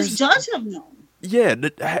could this judge have known? Yeah,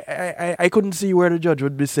 I couldn't see where the judge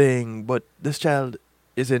would be saying, but this child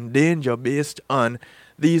is in danger based on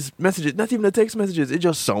these messages. Not even the text messages. It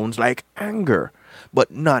just sounds like anger,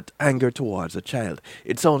 but not anger towards a child.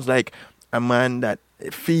 It sounds like a man that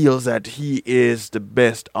feels that he is the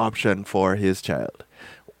best option for his child.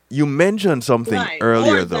 You mentioned something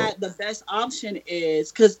earlier, though. That the best option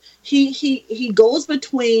is because he goes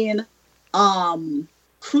between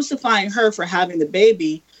crucifying her for having the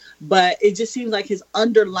baby, but it just seems like his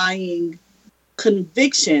underlying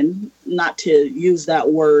conviction, not to use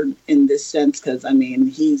that word in this sense, because I mean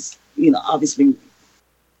he's obviously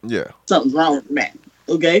something's wrong with the man,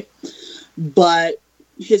 okay, but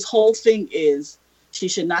his whole thing is she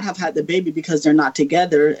should not have had the baby because they're not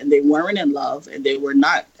together and they weren't in love and they were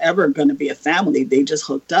not ever going to be a family. They just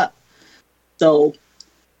hooked up. So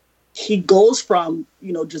he goes from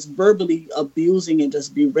just verbally abusing and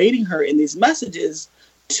just berating her in these messages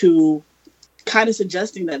to kind of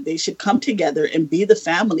suggesting that they should come together and be the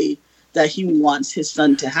family that he wants his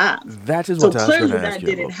son to have. That is what I was going to ask you So clearly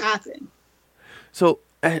that didn't happen. So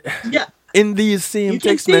in these same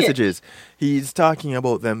text messages, he's talking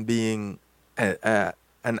about them being an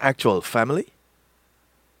actual family.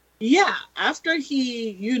 Yeah, after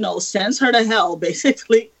he, sends her to hell,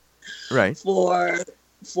 basically, right,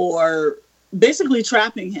 for basically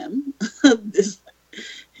trapping him.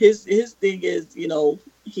 his thing is,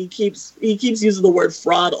 he keeps using the word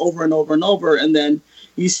fraud over and over and over, and then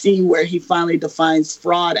you see where he finally defines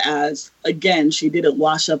fraud as, again, she didn't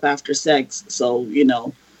wash up after sex. So,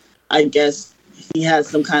 I guess he has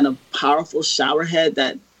some kind of powerful shower head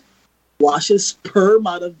that washes sperm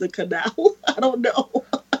out of the canal. I don't know.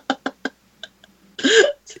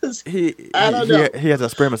 I don't know. He has a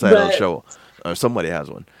spermicidal show, or somebody has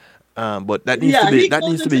one. But that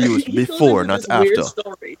needs to be used before, not after.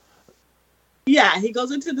 Yeah, he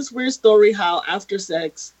goes into this weird story how after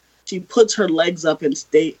sex she puts her legs up and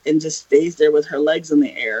just stays there with her legs in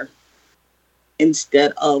the air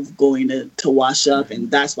instead of going to wash up,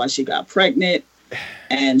 and that's why she got pregnant,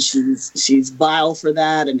 and she's vile for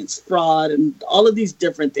that, and it's fraud and all of these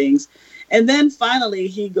different things. And then finally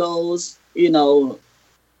he goes, he's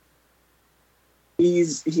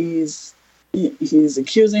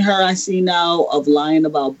accusing her, I see now, of lying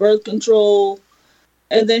about birth control.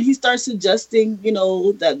 And then he starts suggesting,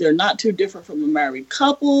 that they're not too different from a married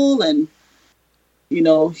couple. And,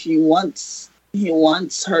 he wants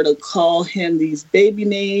her to call him these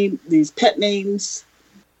pet names,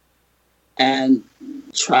 and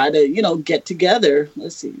try to, get together.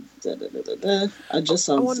 Let's see. I just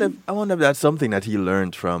saw. I wonder if that's something that he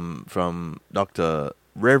learned from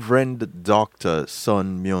Reverend Dr.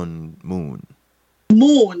 Sun Myung Moon.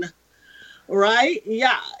 Moon, right?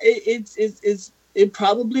 Yeah, it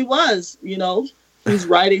probably was. He's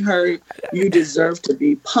writing her, "You deserve to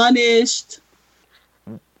be punished."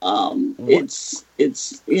 It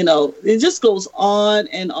just goes on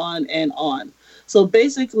and on and on. So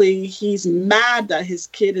basically, he's mad that his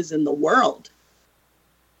kid is in the world.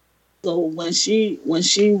 So when he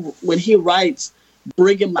writes,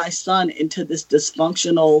 bringing my son into this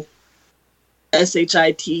dysfunctional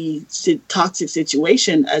SHIT toxic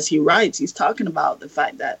situation, as he writes, he's talking about the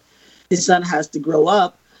fact that his son has to grow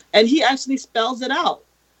up, and he actually spells it out.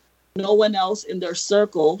 No one else in their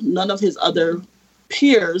circle, none of his other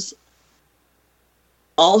peers,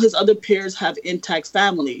 all his other peers have intact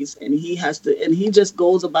families, and he just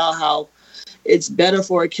goes about how it's better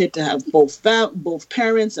for a kid to have both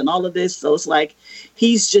parents and all of this. So it's like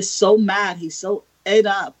he's just so mad, he's so ed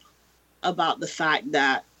up about the fact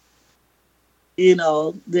that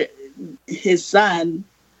his son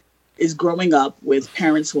is growing up with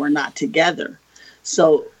parents who are not together.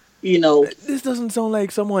 So this doesn't sound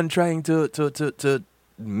like someone trying to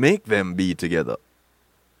make them be together.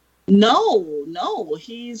 No,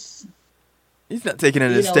 he's not taking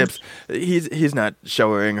any steps. He's not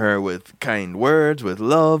showering her with kind words, with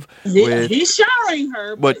love. He's showering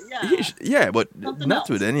her, but not else.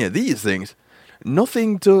 With any of these things.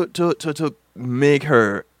 Nothing to make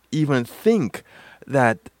her even think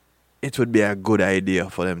that it would be a good idea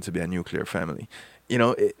for them to be a nuclear family.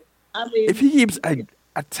 If he keeps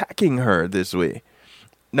attacking her this way,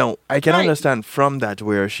 now I can understand from that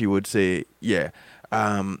where she would say,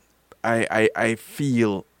 I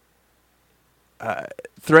feel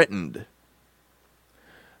threatened.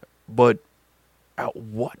 But at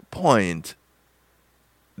what point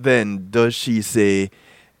then does she say,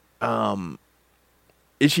 let me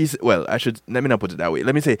not put it that way.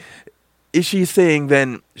 Let me say, is she saying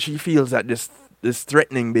then she feels that this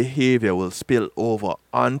threatening behavior will spill over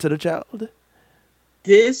onto the child?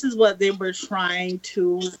 This is what they were trying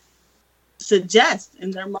to suggest in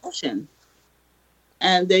their motion.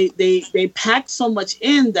 And they packed so much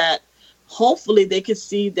in that hopefully they could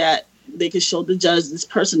see that they could show the judge this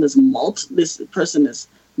person is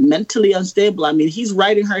mentally unstable. I mean, he's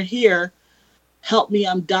writing her here, help me,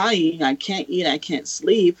 I'm dying, I can't eat, I can't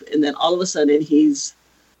sleep. And then all of a sudden he's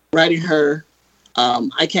writing her,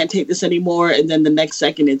 I can't take this anymore. And then the next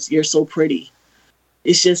second it's, you're so pretty.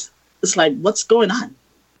 It's like, what's going on?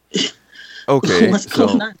 Okay. What's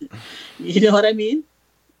going on? You know what I mean?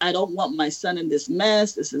 I don't want my son in this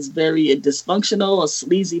mess. This is very dysfunctional, a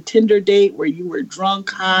sleazy Tinder date where you were drunk,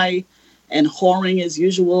 high, and whoring as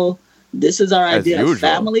usual. This is our idea of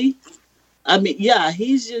family. I mean, yeah,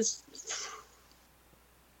 he's just,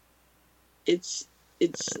 it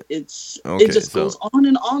just goes on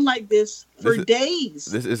and on like this for days.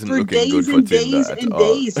 This isn't for looking days good for and Tinder days at and all.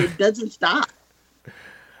 days. It doesn't stop.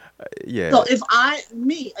 Yeah. So if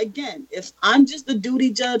I'm just the duty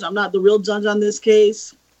judge, I'm not the real judge on this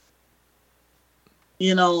case.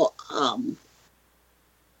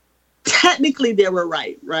 Technically they were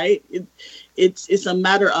right? It's a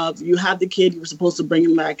matter of, you have the kid, you were supposed to bring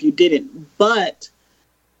him back, you didn't. But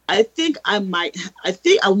I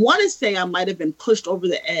want to say I might have been pushed over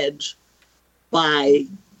the edge by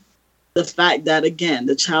the fact that, again,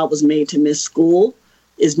 the child was made to miss school,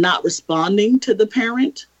 is not responding to the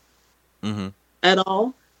parent. Mm-hmm. at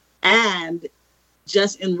all, and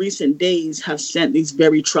just in recent days have sent these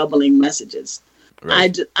very troubling messages.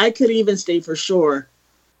 Right. I could even say for sure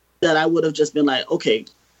that I would have just been like, okay,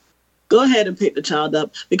 go ahead and pick the child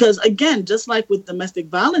up. Because again, just like with domestic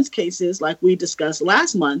violence cases, like we discussed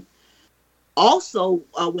last month, also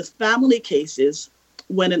with family cases,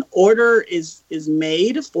 when an order is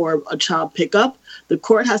made for a child pickup, the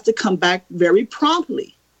court has to come back very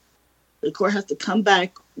promptly. The court has to come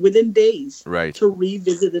back within days to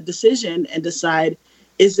revisit the decision and decide,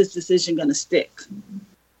 is this decision going to stick?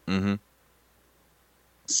 Mm-hmm.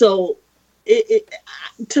 So it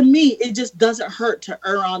to me, it just doesn't hurt to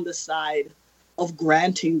err on the side of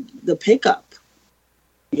granting the pickup,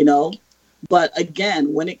 you know? But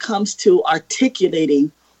again, when it comes to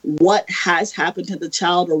articulating what has happened to the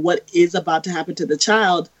child or what is about to happen to the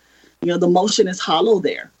child, you know, the motion is hollow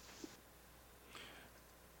there.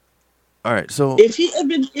 All right. So if he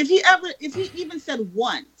even said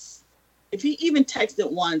once, if he even texted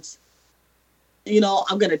once, you know,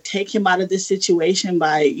 I'm going to take him out of this situation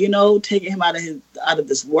by, you know, taking him out of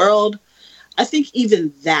this world, I think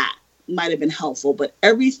even that might have been helpful. But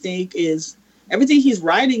everything he's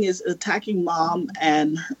writing is attacking mom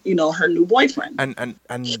and, you know, her new boyfriend. And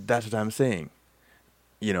that's what I'm saying.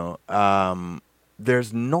 You know,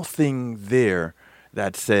 there's nothing there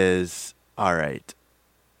that says, all right,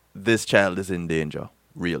 this child is in danger,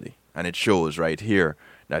 really. And it shows right here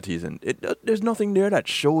that he's in it. There's nothing there that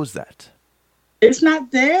shows that. It's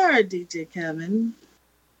not there, DJ Kevin.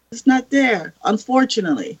 It's not there.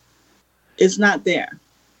 Unfortunately, it's not there.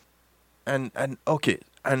 And okay,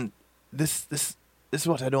 and this is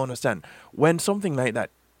what I don't understand. When something like that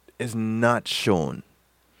is not shown,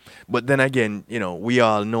 but then again, you know, we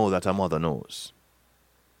all know that a mother knows.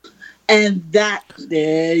 And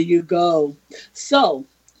there you go. So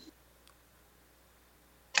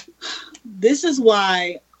this is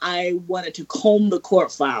why I wanted to comb the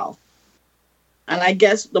court file. And I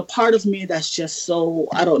guess the part of me that's just so,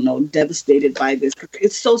 I don't know, devastated by this,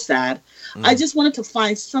 it's so sad. I just wanted to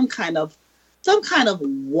find some kind of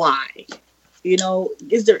why. You know,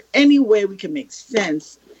 is there any way we can make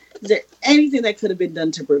sense? Is there anything that could have been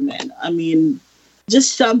done to prevent? I mean,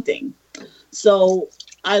 just something. So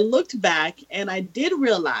I looked back and I did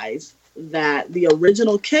realize that the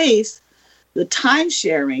original case, the time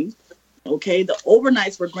sharing, okay, the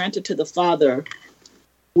overnights were granted to the father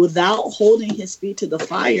without holding his feet to the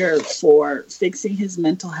fire for fixing his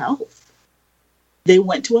mental health. They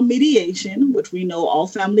went to a mediation, which we know all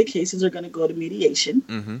family cases are going to go to mediation.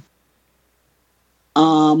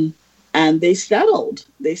 Mm-hmm. And they settled.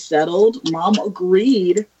 Mom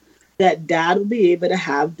agreed that dad would be able to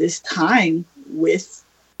have this time with,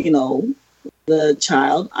 you know, the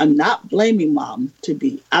child. I'm not blaming mom, to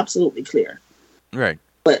be absolutely clear. Right.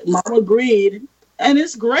 But mom agreed, and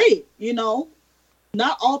it's great, you know.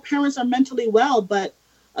 Not all parents are mentally well, but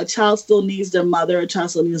a child still needs their mother, a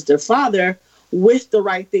child still needs their father with the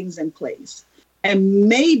right things in place. And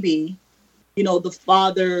maybe, you know, the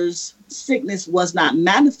father's sickness was not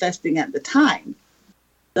manifesting at the time.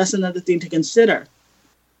 That's another thing to consider.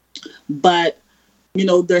 But, you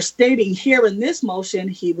know, they're stating here in this motion,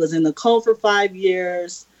 he was in the cult for 5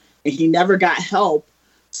 years and he never got help.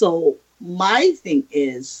 So my thing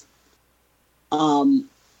is,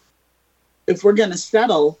 if we're going to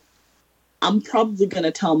settle, I'm probably going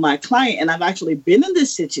to tell my client, and I've actually been in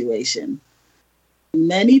this situation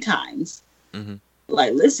many times,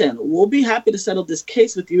 like, listen, we'll be happy to settle this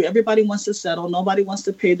case with you. Everybody wants to settle. Nobody wants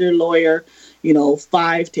to pay their lawyer, you know,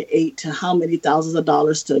 $5,000 to $8,000 to how many thousands of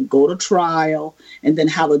dollars to go to trial and then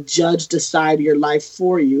have a judge decide your life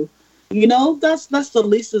for you. You know, that's the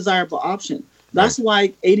least desirable option. That's why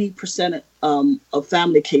 80% of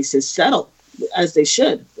family cases settle, as they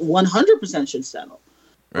should. 100% should settle,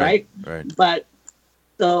 right? But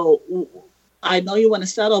so I know you want to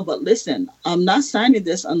settle, but listen, I'm not signing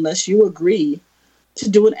this unless you agree to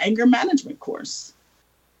do an anger management course,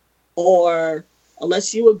 or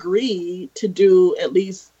unless you agree to do at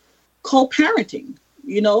least co-parenting.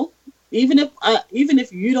 You know, even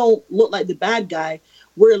if you don't look like the bad guy,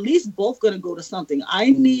 we're at least both going to go to something.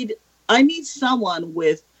 I need someone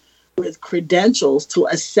with credentials to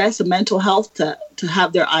assess mental health to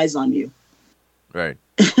have their eyes on you. Right.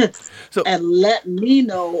 So and let me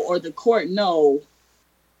know, or the court know,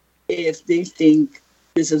 if they think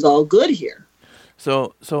this is all good here.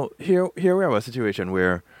 So here we have a situation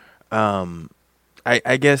where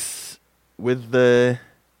I guess with the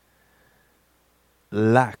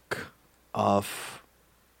lack of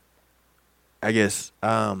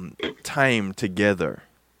time together,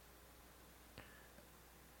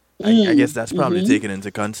 I guess that's probably Mm-hmm. taken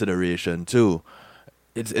into consideration too.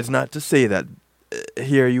 It's not to say that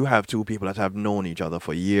here you have two people that have known each other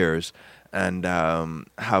for years and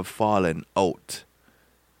have fallen out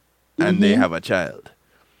and they Mm-hmm. have a child.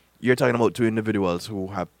 You're talking about two individuals who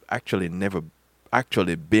have actually never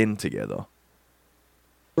actually been together.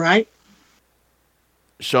 Right.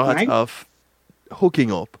 Short Right. of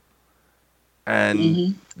hooking up and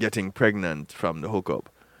Mm-hmm. getting pregnant from the hookup.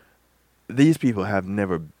 These people have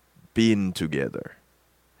never been together.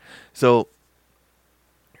 So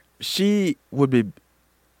she would be,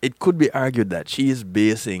 it could be argued that she is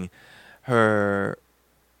basing her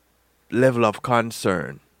level of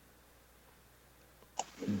concern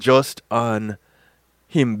just on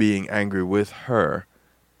him being angry with her,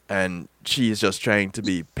 and she is just trying to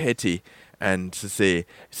be petty and to say,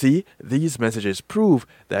 see, these messages prove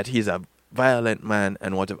that he's a violent man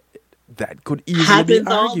and whatever. That could easily be Happens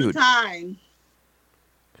all the argued. time.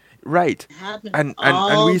 Right. Happens And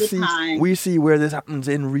all the time. we see where this happens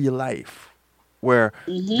in real life, where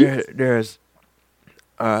Mm-hmm. there's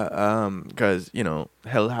because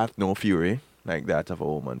hell hath no fury like that of a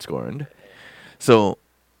woman scorned. So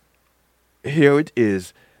here it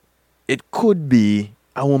is. It could be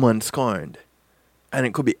a woman scorned, and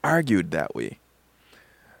it could be argued that way,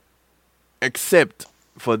 except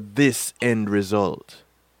for this end result,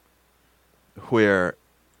 where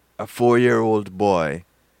a 4-year-old boy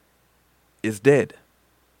is dead.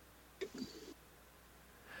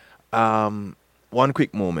 One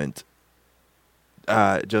quick moment,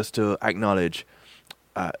 just to acknowledge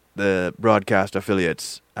the broadcast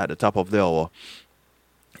affiliates at the top of the hour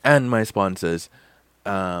and my sponsors.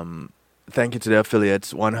 Thank you to the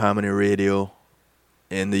affiliates: One Harmony Radio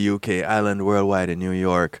in the UK, Ireland Worldwide in New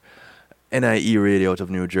York, NIE Radio out of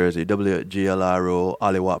New Jersey, WGLRO,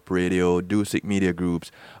 Oliwap Radio, Dusick Media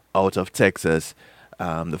Groups out of Texas,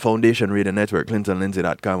 the Foundation Radio Network,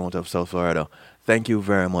 ClintonLindsay.com out of South Florida. Thank you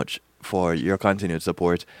very much for your continued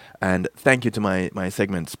support, and thank you to my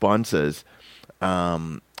segment sponsors,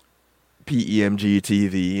 PEMG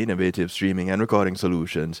TV, Innovative Streaming and Recording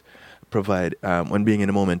Solutions. Provide when being in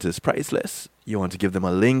the moment is priceless. You want to give them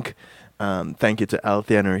a link. Thank you to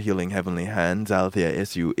Althea and her Healing Heavenly Hands. Althea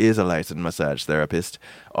SU is a licensed massage therapist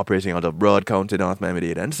operating out of Broad County, North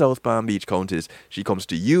Miami-Dade, and South Palm Beach counties. She comes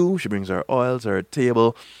to you. She brings her oils, her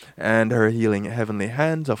table, and her Healing Heavenly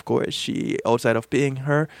Hands. Of course, she, outside of paying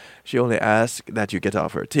her, she only asks that you get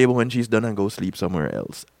off her table when she's done and go sleep somewhere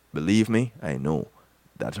else. Believe me, I know.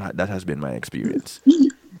 That has been my experience.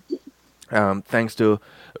 Thanks to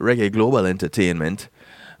Reggae Global Entertainment,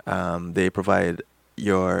 they'll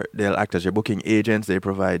act as your booking agents. They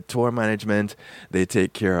provide tour management. They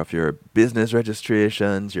take care of your business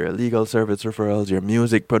registrations, your legal service referrals, your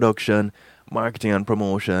music production, marketing and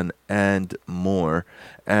promotion, and more.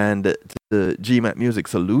 And to the GMAT Music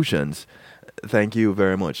Solutions, thank you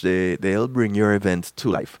very much. They'll bring your events to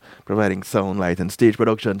life, providing sound, light, and stage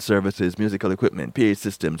production services, musical equipment, PA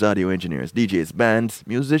systems, audio engineers, DJs, bands,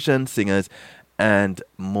 musicians, singers, and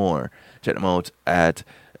more. Check them out at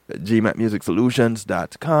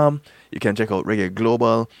gmatmusicsolutions.com. You can check out Reggae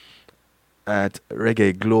Global at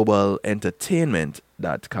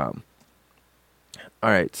reggaeglobalentertainment.com. All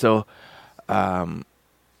right, so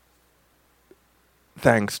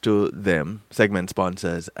thanks to them, segment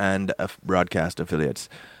sponsors, and broadcast affiliates.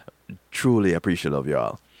 Truly appreciative of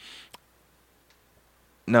y'all.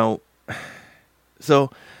 Now, so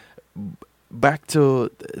back to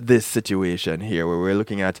this situation here where we're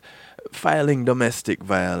looking at filing domestic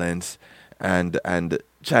violence and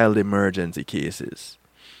child emergency cases.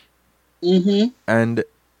 Mm-hmm. And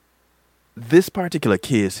this particular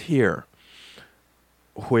case here,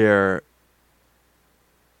 where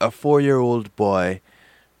a 4-year-old boy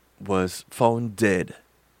was found dead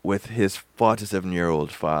with his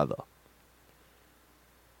 47-year-old father.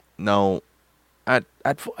 Now, at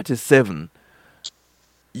 47,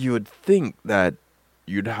 you would think that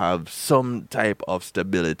you'd have some type of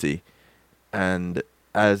stability, and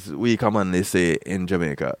as we commonly say in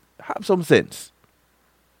Jamaica, have some sense.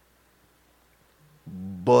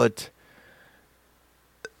 But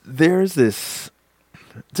there's this,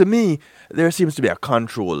 to me, there seems to be a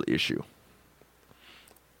control issue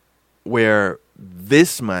where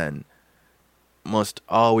this man must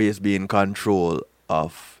always be in control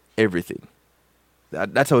of everything.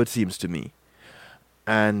 That's how it seems to me.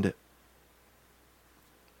 And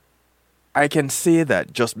I can say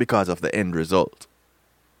that just because of the end result.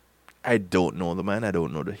 I don't know the man. I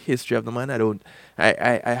don't know the history of the man.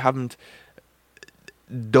 I haven't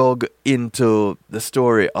dug into the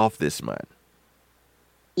story of this man.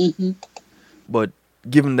 Mm-hmm. But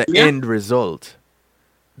given the end result,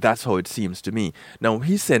 That's how it seems to me. Now,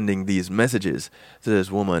 he's sending these messages to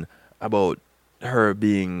this woman about her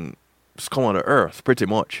being scum of the earth, pretty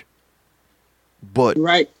much. But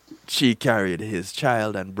right. she carried his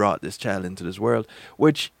child and brought this child into this world,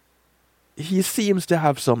 which he seems to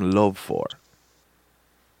have some love for.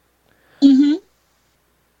 Mm-hmm.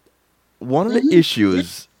 One of the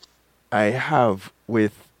issues I have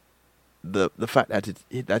with the fact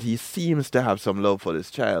that he seems to have some love for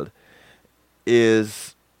this child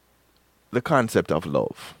is the concept of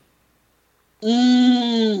love.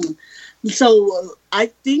 So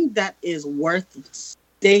I think that is worth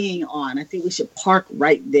staying on. I think we should park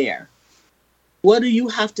right there. What do you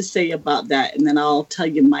have to say about that? And then I'll tell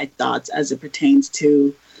you my thoughts as it pertains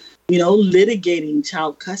to, litigating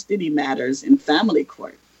child custody matters in family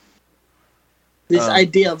court. This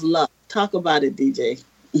idea of love. Talk about it, DJ.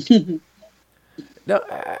 No,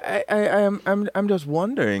 I'm just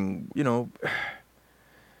wondering,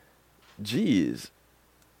 geez,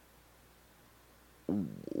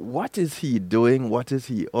 what is he doing? What is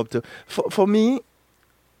he up to? For me,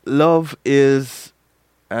 love is,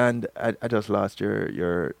 and I just lost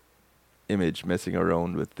your image messing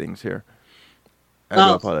around with things here. I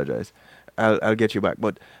do apologize. I'll get you back.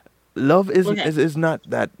 But love is not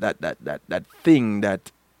that thing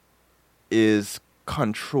that is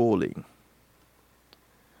controlling,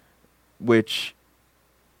 which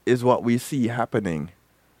is what we see happening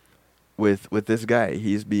with this guy.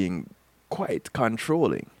 He's being quite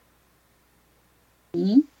controlling.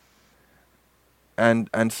 Mm-hmm.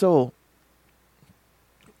 And so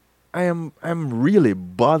I'm really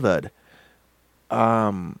bothered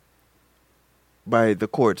by the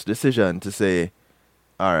court's decision to say,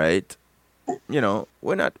 all right,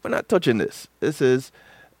 we're not touching this. This is,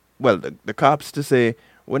 well, the cops to say,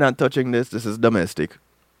 we're not touching this. This is domestic.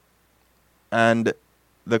 And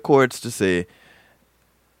the courts to say,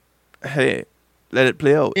 hey, let it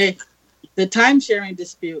play out. Hey, the time-sharing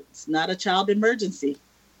dispute is not a child emergency.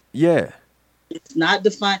 Yeah. It's not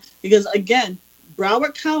defined. Because, again,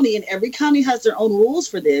 Broward County, and every county has their own rules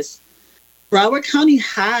for this. Broward County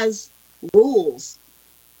has rules.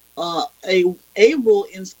 A rule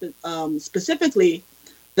specifically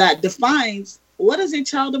that defines what is a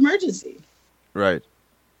child emergency. Right.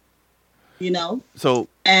 So,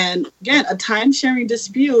 and again, a time-sharing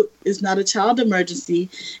dispute is not a child emergency.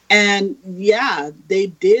 And yeah, they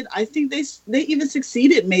did. I think they even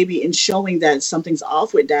succeeded maybe in showing that something's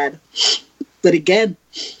off with dad. But again,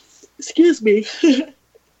 excuse me.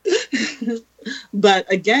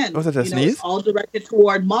 But again, it's all directed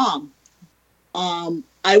toward mom.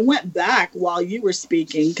 I went back while you were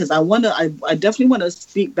speaking because I definitely want to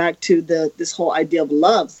speak back to this whole idea of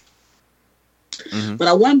love. Mm-hmm. But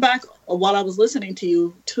I went back while I was listening to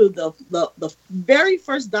you to the very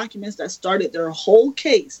first documents that started their whole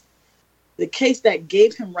case, the case that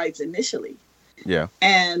gave him rights initially. Yeah.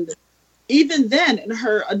 And even then, in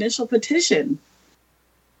her initial petition,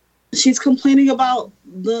 she's complaining about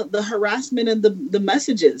the harassment and the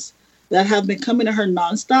messages that have been coming to her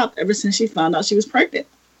nonstop ever since she found out she was pregnant.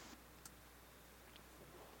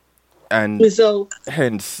 And so,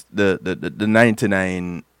 hence the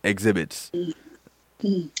 99 exhibits.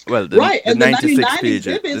 Well, the 96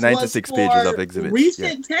 pages. The 96 pages of exhibits.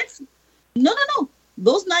 Recent text. No.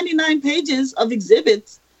 Those 99 pages of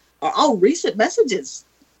exhibits are all recent messages.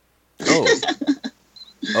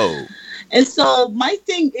 Oh. And so my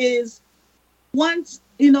thing is, once,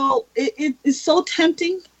 it is so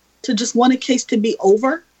tempting to just want a case to be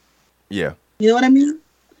over. Yeah. You know what I mean?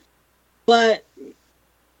 But,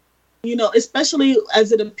 especially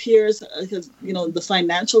as it appears, because, the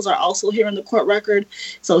financials are also here in the court record.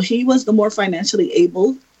 So he was the more financially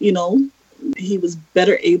able, he was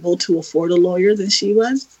better able to afford a lawyer than she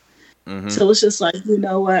was. Mm-hmm. So it's just like, you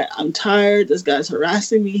know what? I'm tired. This guy's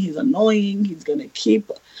harassing me. He's annoying. He's going to keep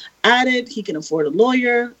at it. He can afford a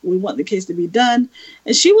lawyer. We want the case to be done.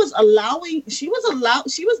 And she was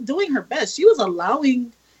doing her best. She was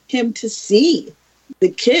allowing him to see the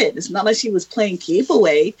kid. It's not like she was playing keep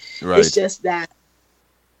away. Right. It's just that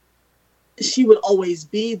she would always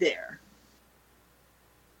be there.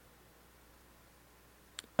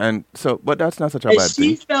 And so, but that's not such a bad thing.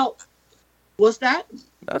 She felt, what's that?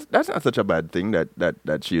 That's not such a bad thing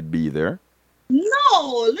that she'd be there.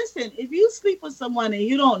 No, listen, if you sleep with someone and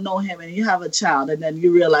you don't know him and you have a child and then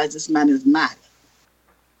you realize this man is mad,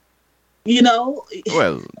 well,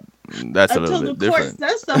 that's a little bit different. Until the court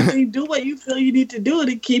says something, do what you feel you need to do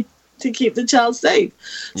to keep the child safe.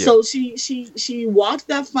 Yeah. So she walked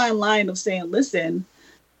that fine line of saying, listen,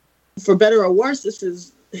 for better or worse, this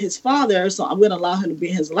is his father, so I'm going to allow him to be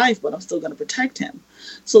in his life, but I'm still going to protect him.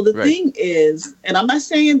 So the thing is, and I'm not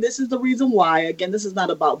saying this is the reason why, again, this is not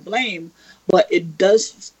about blame, but it does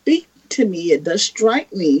speak to me, it does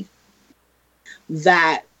strike me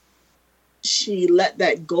that she let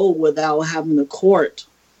that go without having the court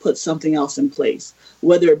put something else in place,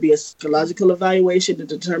 whether it be a psychological evaluation to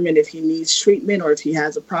determine if he needs treatment or if he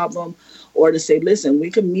has a problem, or to say, listen, we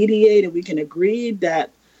can mediate and we can agree that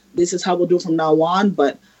this is how we'll do from now on,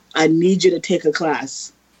 but I need you to take a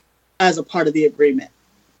class as a part of the agreement.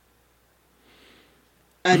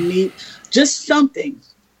 I need just something,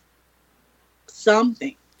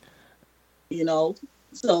 you know.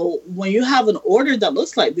 So when you have an order that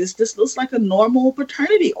looks like this looks like a normal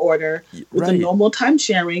paternity order with a normal time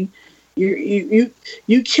sharing. You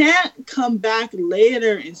can't come back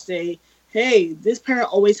later and say, hey, this parent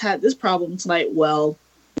always had this problem. It's like, well,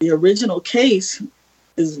 the original case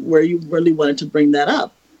is where you really wanted to bring that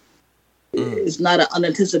up. It's not an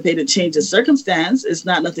unanticipated change in circumstance. It's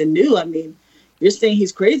not nothing new. I mean, you're saying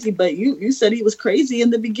he's crazy, but you said he was crazy in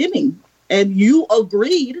the beginning, and you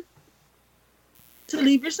agreed to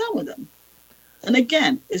leave your son with him. And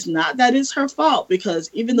again, it's not that it's her fault, because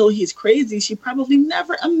even though he's crazy, she probably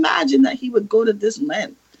never imagined that he would go to this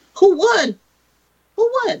length. Who would?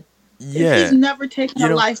 Yeah. If he's never taken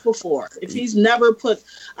a life before, if he's never put,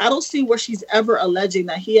 I don't see where she's ever alleging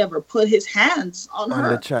that he ever put his hands on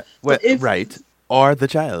her. Or the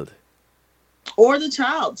child. Or the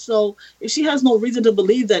child. So if she has no reason to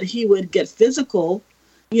believe that he would get physical,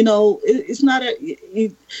 you know, it's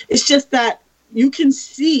just that you can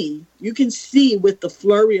see with the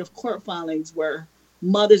flurry of court filings where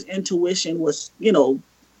mother's intuition was, you know,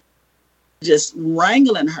 just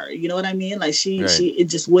wrangling her. You know what I mean? Like it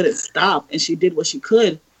just wouldn't stop, and she did what she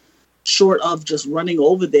could, short of just running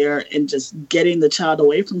over there and just getting the child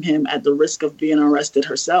away from him at the risk of being arrested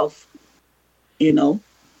herself. You know?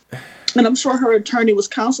 And I'm sure her attorney was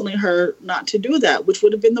counseling her not to do that, which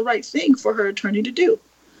would have been the right thing for her attorney to do.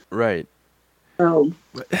 Right. So,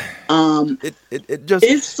 it just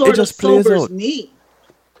plays sobers out. Me.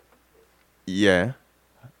 Yeah.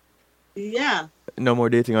 Yeah. No more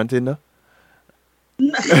dating on Tinder?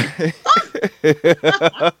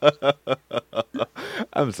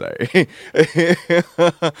 I'm sorry.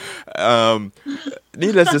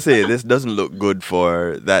 Needless to say, this doesn't look good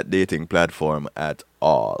for that dating platform at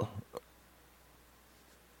all.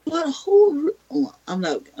 But I'm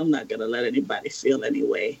not gonna let anybody feel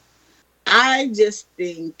anyway. I just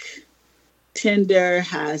think Tinder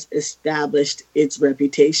has established its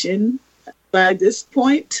reputation by this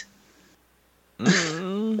point.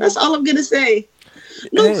 That's all I'm gonna say.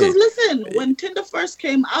 No, because listen, when Tinder first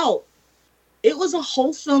came out, it was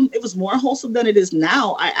more wholesome than it is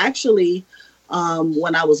now. I actually,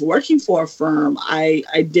 when I was working for a firm, I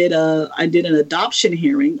did an adoption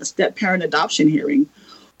hearing, a step-parent adoption hearing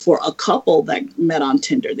for a couple that met on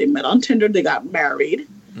Tinder. They met on Tinder, they got married,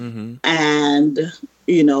 and,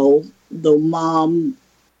 you know, the mom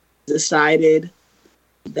decided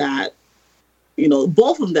that, you know,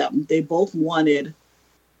 both of them, they both wanted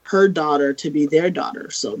her daughter to be their daughter,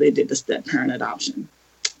 so they did the step-parent adoption.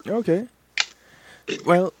 Okay.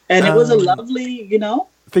 Well, and it was a lovely, you know.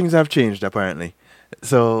 Things have changed apparently.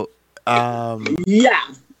 So, yeah,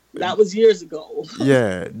 that was years ago.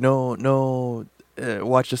 Yeah, no.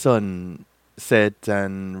 Watch the sun set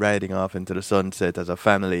and riding off into the sunset as a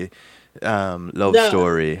family love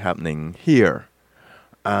story happening here.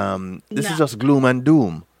 This is just gloom and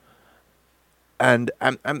doom. And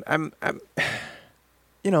I'm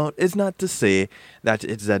you know, it's not to say that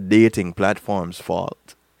it's a dating platform's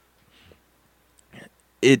fault.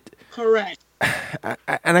 Correct.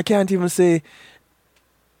 And I can't even say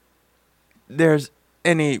there's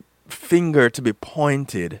any finger to be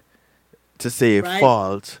pointed to say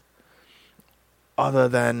fault other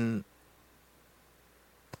than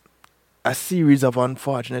a series of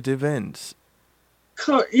unfortunate events.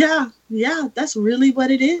 Yeah, that's really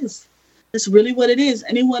what it is. That's really what it is.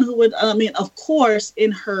 Anyone who would, I mean, of course,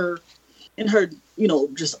 in her, you know,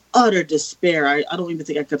 just utter despair. I don't even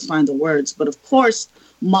think I could find the words, but of course,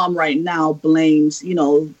 mom right now blames, you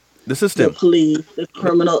know, the system, the police, the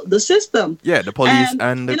criminal, the system. Yeah, the police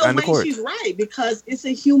and the court. She's right, because it's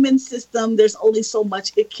a human system. There's only so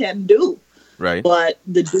much it can do. Right. But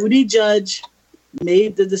the duty judge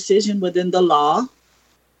made the decision within the law.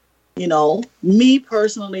 You know, me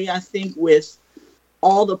personally, I think with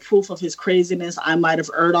all the proof of his craziness, I might have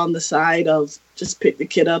erred on the side of just pick the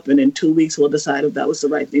kid up and in 2 weeks we'll decide if that was the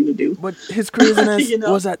right thing to do. But his craziness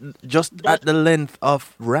was at the length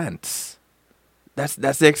of rants. That's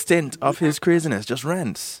the extent of his craziness, just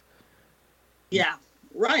rants. Yeah.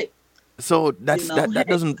 Right. So that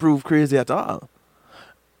doesn't prove crazy at all.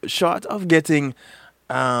 Short of getting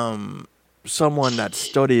someone that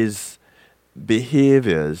studies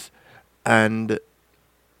behaviors and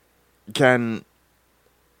can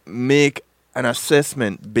make an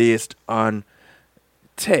assessment based on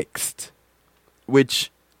text,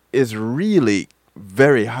 which is really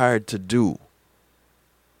very hard to do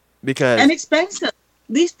because and expensive.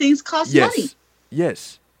 These things cost money.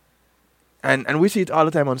 Yes. And we see it all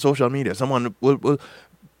the time on social media. Someone will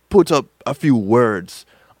put up a few words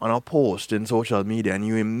on a post in social media and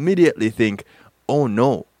you immediately think, oh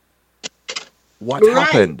no, what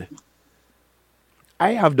happened?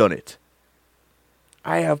 I have done it.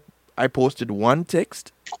 I posted one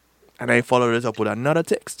text and I followed it up with another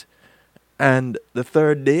text. And the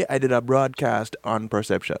third day I did a broadcast on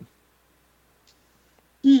perception.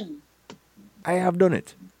 I have done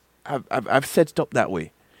it. I've set it up that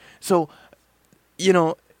way. So,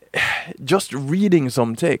 just reading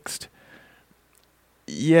some text,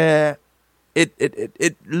 it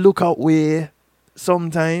look out way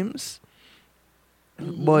sometimes,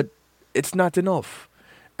 but it's not enough.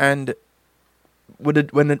 And when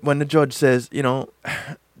the judge says,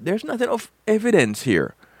 there's not enough evidence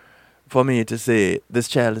here for me to say this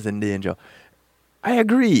child is in danger, I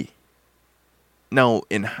agree. Now,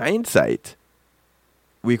 in hindsight,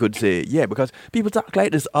 we could say, yeah, because people talk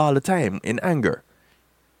like this all the time in anger.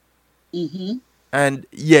 And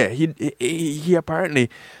yeah, he apparently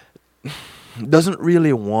doesn't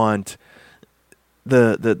really want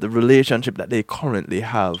the relationship that they currently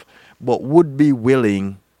have, but would be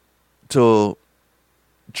willing to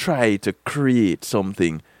try to create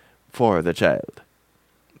something for the child.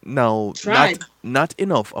 Now, not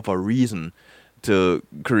enough of a reason to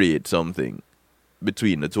create something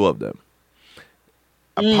between the two of them.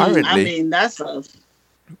 Apparently, I mean, that's a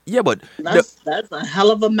a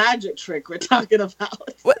hell of a magic trick we're talking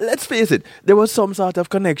about. Well, let's face it, there was some sort of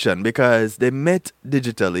connection because they met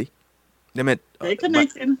digitally. They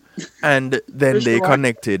connected. And then they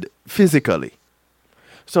connected physically.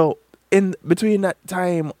 So in between that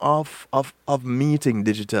time of meeting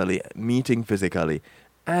digitally, meeting physically,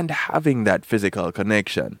 and having that physical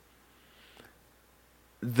connection,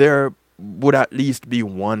 there would at least be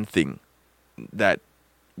one thing that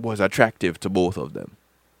was attractive to both of them.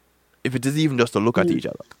 If it is even just to look at each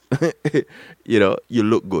other. You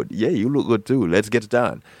look good. Yeah, you look good too. Let's get it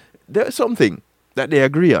done. There's something that they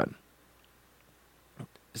agree on.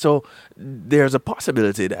 So there's a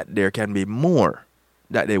possibility that there can be more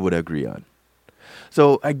that they would agree on.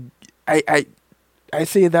 So I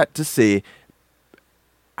say that to say,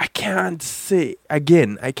 I can't say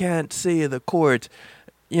the court,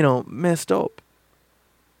 messed up.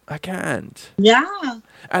 I can't. Yeah.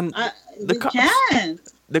 And the cops can't.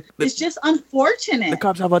 It's just unfortunate. The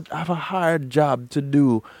cops have a hard job to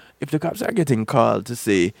do. If the cops are getting called to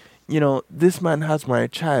say, this man has my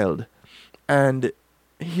child and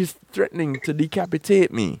he's threatening to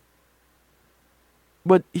decapitate me,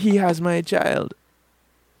 but he has my child,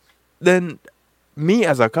 then me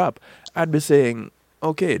as a cop, I'd be saying,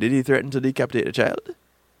 okay, did he threaten to decapitate the child?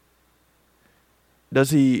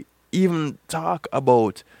 Does he even talk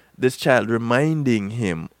about this child reminding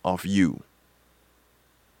him of you?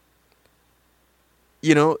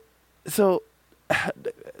 So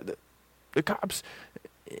the cops,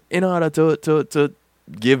 in order to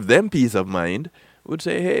give them peace of mind, would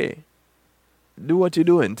say, hey, do what you're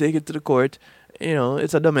doing. Take it to the court.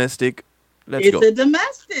 It's a domestic. Let's go. It's a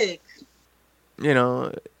domestic.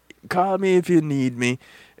 Call me if you need me.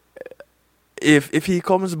 If he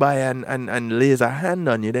comes by and lays a hand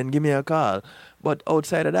on you, then give me a call. But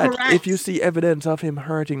outside of that, Correct. If you see evidence of him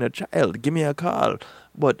hurting the child, give me a call.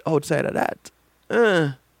 But outside of that,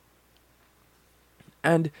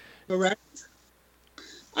 and correct.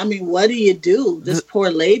 I mean, what do you do? This poor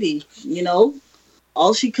lady,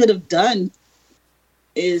 all she could have done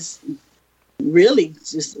is really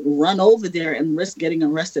just run over there and risk getting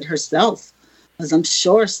arrested herself. Because I'm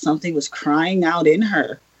sure something was crying out in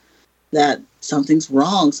her that something's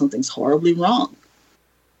wrong, something's horribly wrong,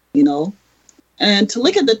 And to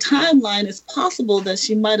look at the timeline, it's possible that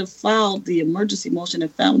she might have filed the emergency motion in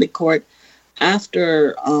family court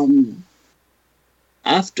after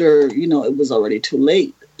it was already too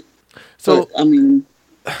late. So, but, I mean,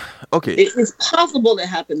 okay, it's possible it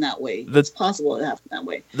happened that way. It's possible it happened that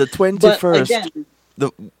way. The 21st. But again,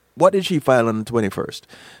 what did she file on the 21st?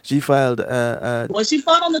 She filed. What she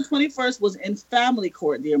filed on the 21st was in family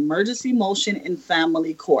court, the emergency motion in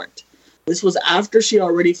family court. This was after she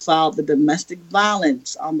already filed the domestic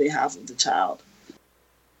violence on behalf of the child.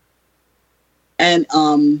 And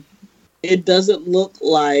It doesn't look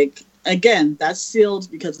like, again, that's sealed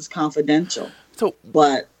because it's confidential. So,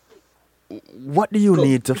 but what do you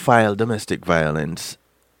need to file domestic violence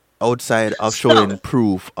outside of showing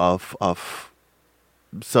proof of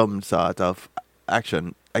some sort of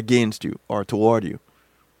action against you or toward you?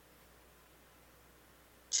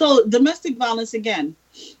 So domestic violence, again,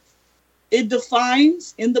 it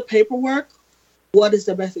defines in the paperwork what is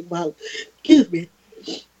domestic violence. Excuse me.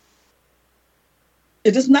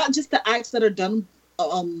 It is not just the acts that are done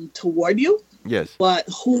toward you. Yes. But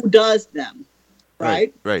who does them,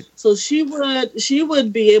 right? Right. So she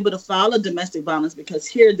would be able to file a domestic violence because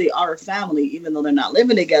here they are a family, even though they're not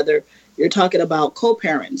living together. You're talking about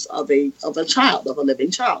co-parents of a child, of a living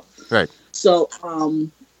child. Right. So,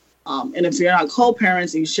 and if you're not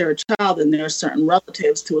co-parents and you share a child, then there are certain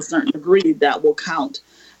relatives to a certain degree that will count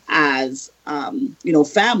as,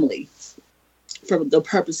 family for the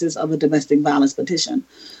purposes of a domestic violence petition.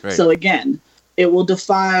 Right. So again, it will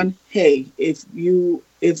define, hey, if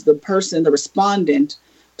the person, the respondent,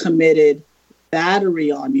 committed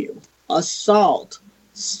battery on you, assault,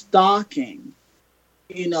 stalking,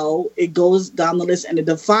 it goes down the list and it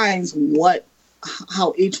defines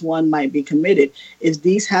how each one might be committed. If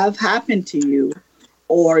these have happened to you,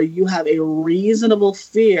 or you have a reasonable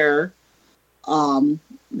fear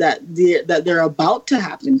that they're about to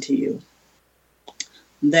happen to you,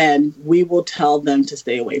 then we will tell them to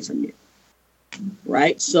stay away from you.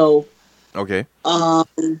 Right? So, okay. I'm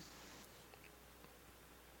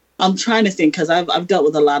trying to think because I've dealt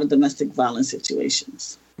with a lot of domestic violence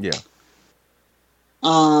situations. Yeah.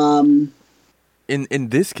 In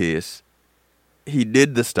this case, he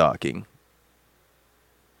did the stalking.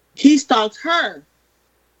 He stalked her.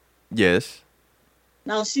 Yes.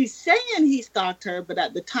 Now she's saying he stalked her, but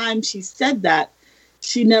at the time she said that,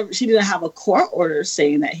 she didn't have a court order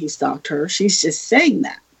saying that he stalked her. She's just saying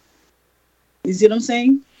that. You see what I'm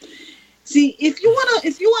saying? See, if you wanna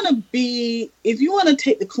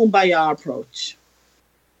take the kumbaya approach,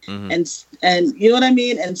 mm-hmm. and you know what I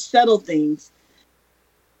mean, and settle things,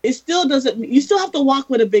 it still doesn't. You still have to walk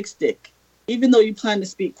with a big stick, even though you plan to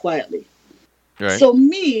speak quietly. Right. So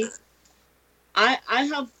me, I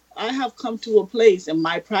have come to a place in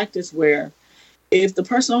my practice where, if the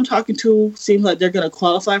person I'm talking to seems like they're going to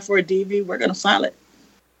qualify for a DV, we're going to file it.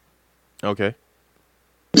 Okay.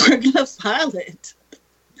 We're going to file it.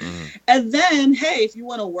 Mm-hmm. And then, hey, if you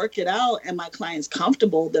want to work it out and my client's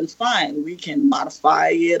comfortable, then fine. We can modify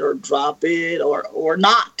it or drop it or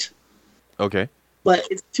not. Okay. But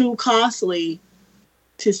it's too costly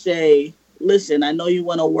to say, listen, I know you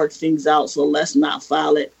want to work things out, so let's not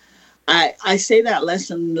file it. I say that less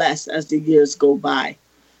and less as the years go by,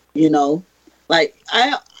 Like,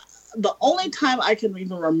 the only time I can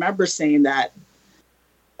even remember saying that,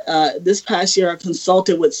 this past year I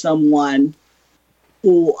consulted with someone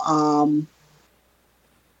who,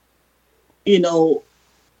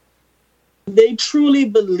 they truly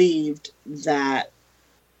believed that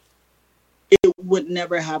it would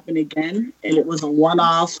never happen again. And it was a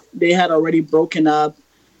one-off. They had already broken up.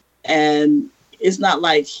 And it's not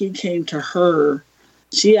like he came to her.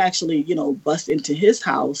 She actually, bust into his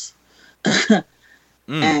house.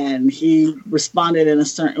 And he responded in a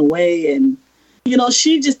certain way. And,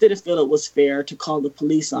 she just didn't feel it was fair to call the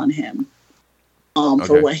police on him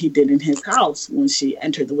for what he did in his house when she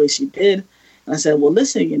entered the way she did. And I said, well,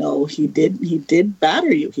 listen, he did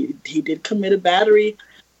batter you. He did commit a battery.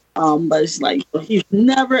 But it's like, he's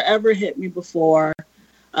never, ever hit me before.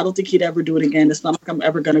 I don't think he'd ever do it again. It's not like I'm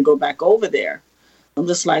ever going to go back over there. I'm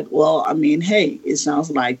just like, well, I mean, hey, it sounds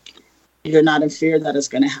like you're not in fear that it's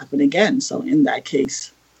going to happen again. So in that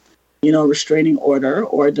case, restraining order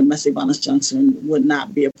or a domestic violence injunction would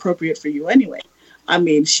not be appropriate for you anyway. I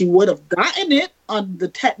mean, she would have gotten it on the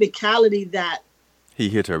technicality that he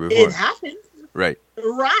hit her before. It happened. Right.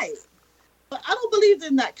 Right. But I don't believe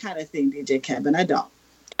in that kind of thing, DJ Kevin. I don't.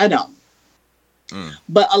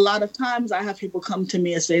 But a lot of times I have people come to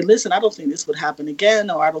me and say, listen, I don't think this would happen again,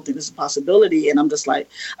 or I don't think this is a possibility. And I'm just like,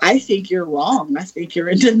 I think you're wrong. I think you're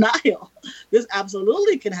in denial. This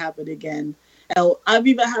absolutely can happen again. And I've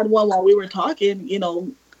even had one while we were talking,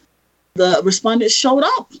 the respondent showed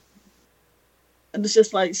up. And it's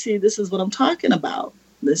just like, see, this is what I'm talking about.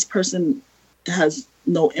 This person has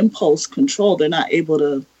no impulse control. They're not able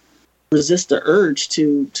to resist the urge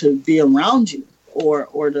to be around you.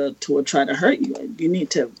 Or to try to hurt you. You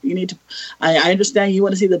need to. I understand you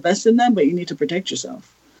want to see the best in them, but you need to protect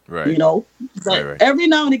yourself. Right. But right. Every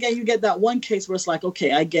now and again, you get that one case where it's like,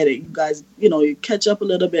 okay, I get it. You guys, you catch up a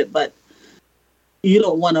little bit, but you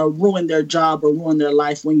don't want to ruin their job or ruin their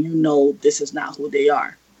life when this is not who they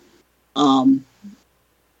are.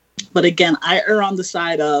 But again, I err on the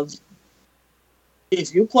side of,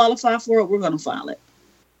 if you qualify for it, we're going to file it.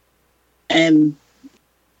 And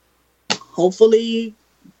hopefully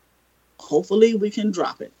we can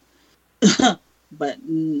drop it. But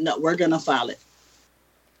no, we're going to file it.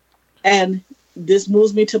 And this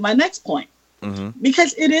moves me to my next point.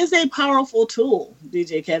 Because it is a powerful tool,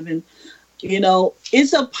 DJ Kevin. You know,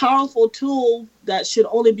 it's a powerful tool that should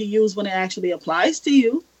only be used when it actually applies to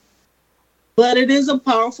you. But it is a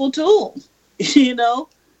powerful tool. You know,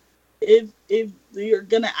 if you're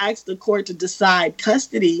going to ask the court to decide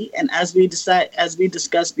custody, and as we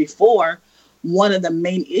discussed before, one of the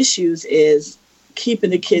main issues is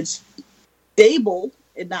keeping the kids stable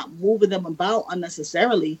and not moving them about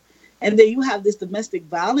unnecessarily. And then you have this domestic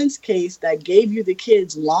violence case that gave you the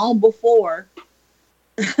kids long before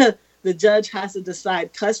the judge has to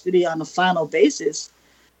decide custody on a final basis.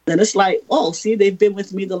 Then it's like, oh, see, they've been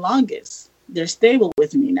with me the longest. They're stable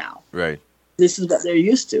with me now. Right. This is what they're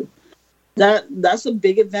used to. That's a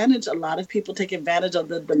big advantage. A lot of people take advantage of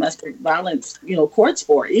the domestic violence, courts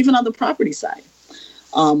for, even on the property side.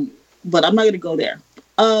 But I'm not going to go there.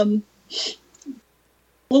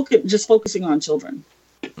 Just focusing on children.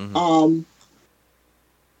 A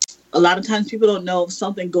lot of times people don't know if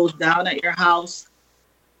something goes down at your house,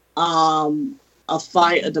 a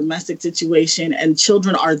fight, a domestic situation, and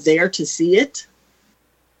children are there to see it.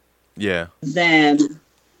 Yeah. Then,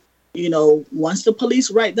 once the police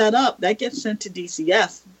write that up, that gets sent to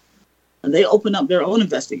DCF, and they open up their own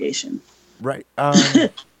investigation. Right.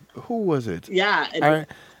 Who was it? Yeah.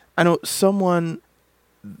 I know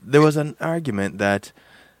there was an argument that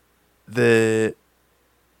the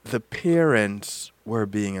parents were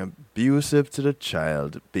being abusive to the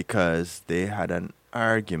child because they had an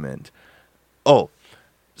argument. Oh,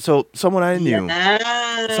 so someone I knew,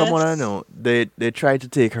 they tried to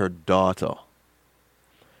take her daughter,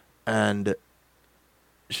 and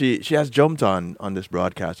she has jumped on this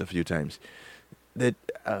broadcast a few times. That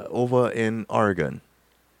over in Oregon,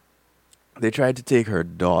 they tried to take her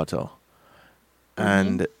daughter,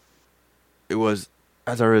 and it was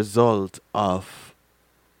as a result of,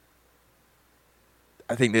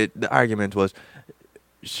 I think the argument was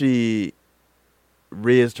she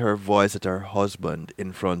raised her voice at her husband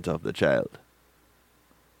in front of the child.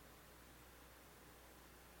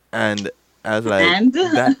 And I was like,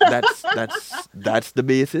 that's the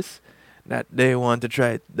basis that they want to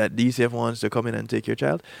try, that DCF wants to come in and take your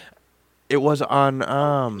child. It was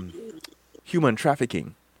on human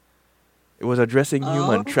trafficking. It was addressing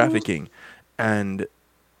human trafficking, and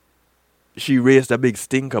she raised a big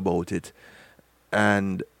stink about it.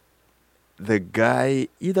 And the guy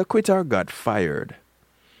either quit or got fired.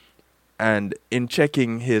 And in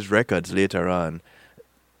checking his records later on,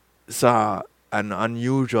 saw an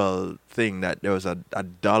unusual thing that there was a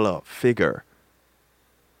dollar figure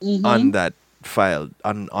on that file,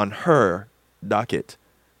 on her docket,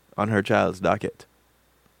 on her child's docket.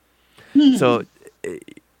 So,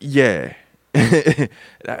 yeah, it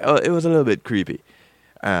was a little bit creepy.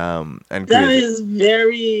 And that crazy. Is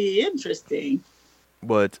very interesting.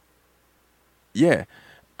 But yeah,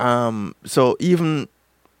 so even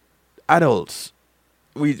adults,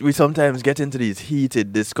 we sometimes get into these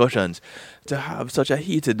heated discussions. To have such a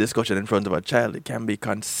heated discussion in front of a child, it can be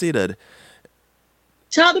considered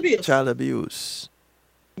child abuse. Child abuse.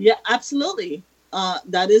 Yeah, absolutely.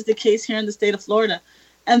 That is the case here in the state of Florida.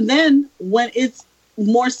 And then when it's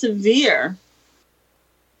more severe,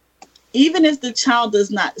 even if the child does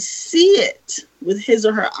not see it with his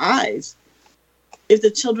or her eyes, if the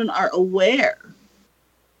children are aware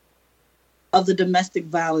of the domestic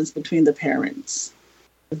violence between the parents,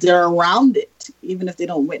 if they're around it, even if they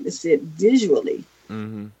don't witness it visually,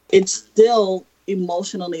 it's still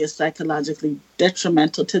emotionally and psychologically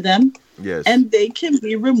detrimental to them. Yes. And they can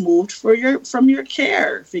be removed from your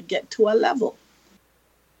care if it get to a level.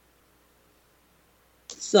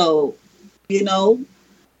 So,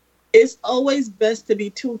 it's always best to be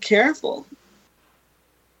too careful.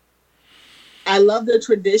 I love the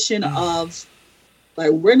tradition of,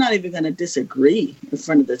 like, we're not even going to disagree in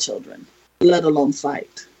front of the children, let alone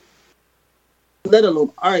fight, let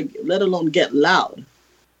alone argue, let alone get loud.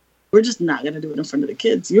 We're just not going to do it in front of the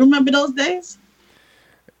kids. You remember those days?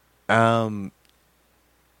 I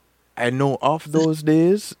know of those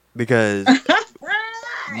days because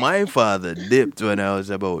my father dipped when I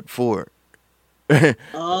was about 4. So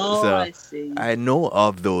I see. I know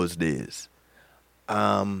of those days.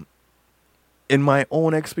 In my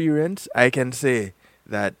own experience, I can say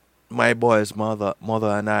that my boy's mother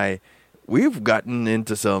and I, we've gotten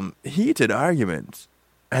into some heated arguments,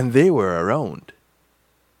 and they were around.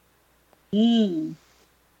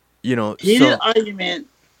 heated argument.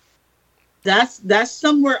 That's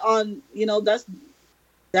somewhere on,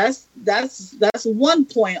 that's one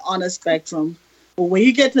point on a spectrum. But when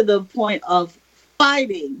you get to the point of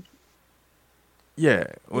fighting,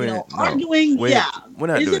 arguing, we're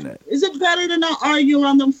not doing that. Is it better to not argue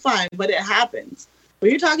around them? Fine, but it happens. But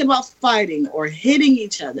you're talking about fighting or hitting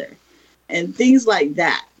each other and things like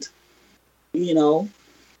that, Yeah,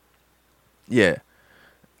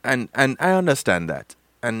 and I understand that,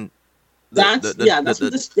 and that's where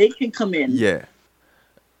the state can come in. Yeah,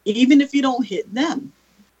 even if you don't hit them.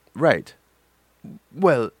 Right.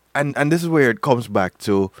 Well, and this is where it comes back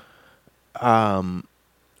to,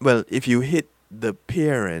 if you hit the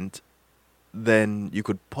parent, then you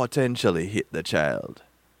could potentially hit the child.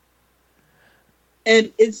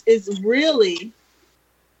 And it's really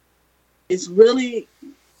because,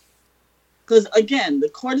 again, the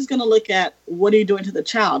court is going to look at what are you doing to the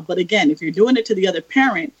child. But again, if you're doing it to the other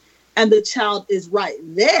parent and the child is right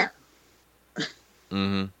there,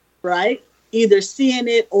 right, either seeing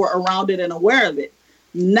it or around it and aware of it,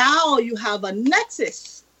 now you have a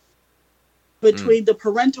nexus between the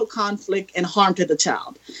parental conflict and harm to the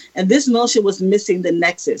child. And this motion was missing the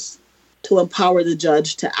nexus to empower the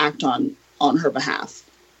judge to act on her behalf.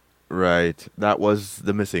 Right. That was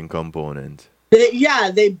the missing component.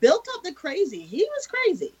 They built up the crazy. He was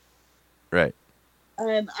crazy. Right.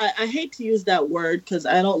 And I hate to use that word because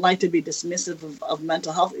I don't like to be dismissive of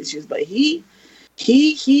mental health issues, but he's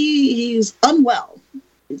unwell.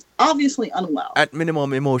 He's obviously unwell. At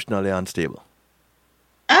minimum, emotionally unstable.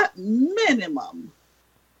 At minimum,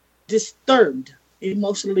 disturbed,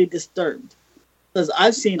 emotionally disturbed. Because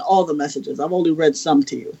I've seen all the messages. I've only read some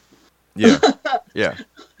to you. Yeah. Yeah.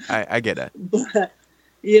 I get that. But,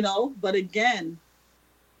 but again,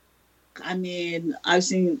 I mean,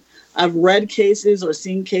 I've read cases or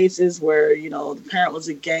seen cases where, the parent was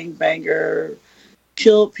a gangbanger,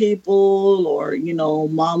 killed people, or,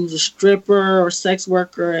 mom's a stripper or sex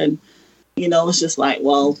worker. And, it's just like,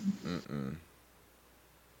 well,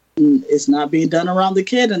 it's not being done around the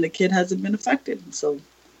kid and the kid hasn't been affected. So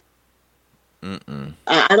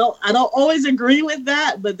I don't always agree with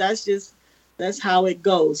that, but that's how it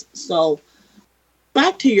goes. So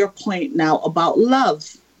back to your point now about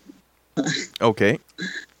love. Okay.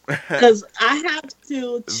 Because I have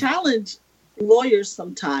to challenge lawyers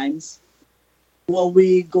sometimes when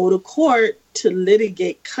we go to court to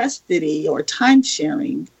litigate custody or time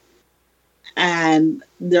sharing. And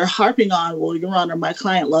they're harping on, well, Your Honor, my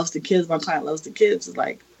client loves the kids. My client loves the kids. It's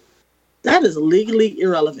like, that is legally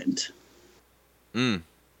irrelevant. And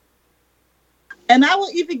I will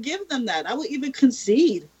even give them that. I will even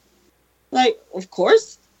concede. Like, of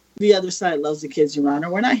course, the other side loves the kids, Your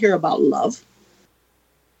Honor. We're not here about love.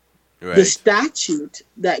 Right. The statute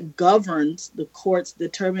that governs the court's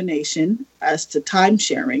determination as to time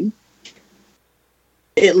sharing,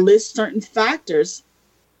 it lists certain factors,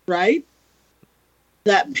 right,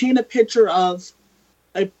 that paint a picture of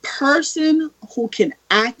a person who can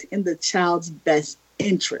act in the child's best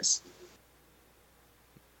interest.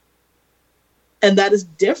 And that is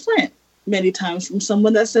different many times from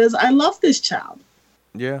someone that says, I love this child.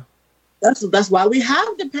 Yeah. That's why we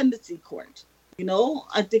have dependency court.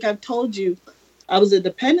 I think I've told you I was a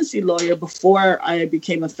dependency lawyer before I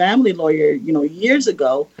became a family lawyer, years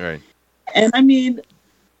ago. Right. And I mean,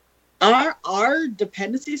 our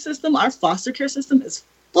dependency system, our foster care system is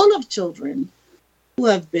full of children who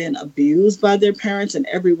have been abused by their parents in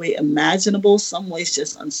every way imaginable, some ways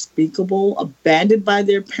just unspeakable, abandoned by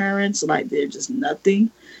their parents like they're just nothing,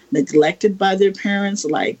 neglected by their parents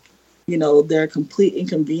like, they're a complete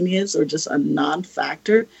inconvenience or just a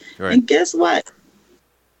non-factor. Right. And guess what?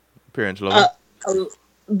 Parents love them.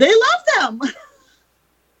 They love them.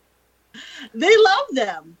 They love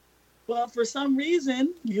them. But for some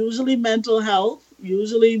reason, usually mental health,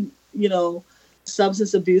 usually,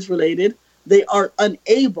 substance abuse related, they are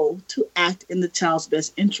unable to act in the child's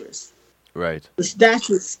best interest. Right. The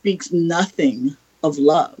statute speaks nothing of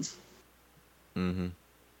love. Mm-hmm.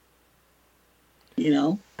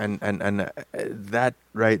 And that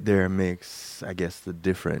right there makes, I guess, the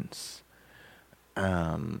difference.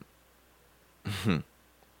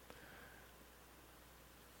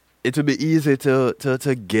 It would be easy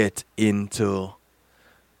to get into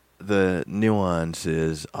the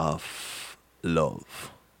nuances of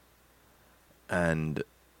love and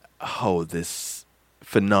how this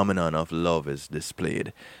phenomenon of love is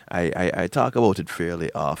displayed. I talk about it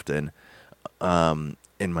fairly often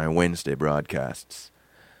in my Wednesday broadcasts.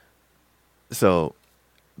 So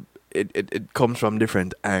it comes from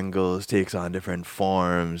different angles, takes on different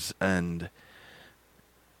forms, and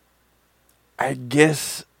I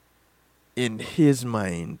guess in his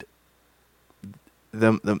mind,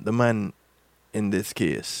 the man in this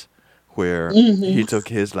case, where he took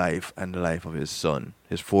his life and the life of his son,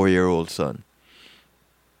 his 4-year-old son,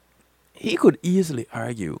 he could easily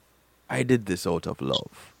argue, I did this out of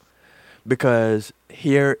love. Because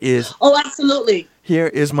here is... Oh, absolutely. Here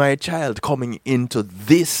is my child coming into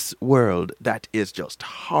this world that is just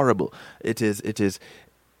horrible. It is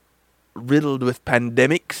riddled with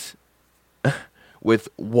pandemics, with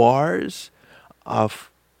wars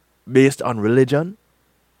based on religion.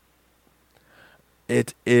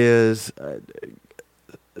 It is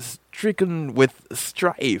stricken with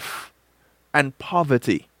strife and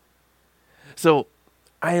poverty. So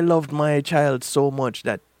I loved my child so much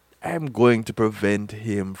that I'm going to prevent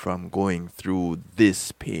him from going through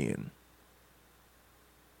this pain.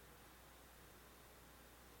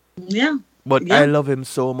 Yeah. But yeah. I love him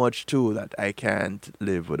so much too that I can't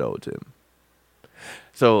live without him.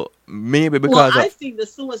 So maybe because I think the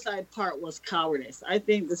suicide part was cowardice. I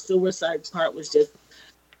think the suicide part was just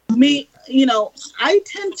me. I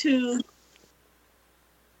tend to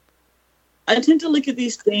look at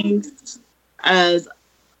these things as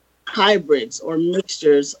hybrids or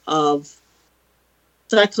mixtures of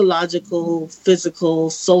psychological,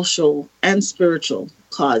 physical, social, and spiritual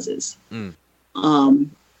causes.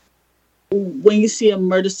 When you see a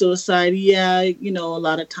murder-suicide, a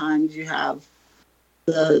lot of times you have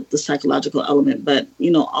the psychological element, but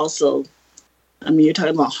also, you're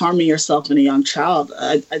talking about harming yourself and a young child.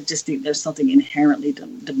 I just think there's something inherently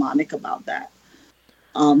demonic about that.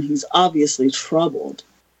 He's obviously troubled,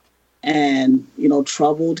 and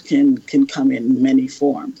troubled can come in many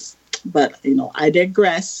forms. But I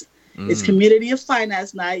digress. It's Community of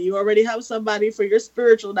Finance night. You already have somebody for your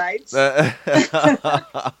spiritual nights. But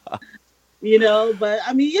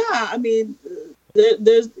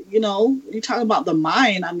there's, you talk about the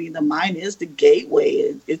mind. The mind is the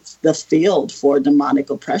gateway. It's the field for demonic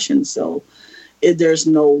oppression. So there's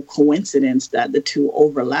no coincidence that the two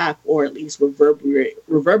overlap or at least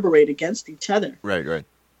reverberate against each other. Right.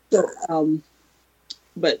 So,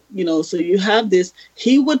 but so you have this.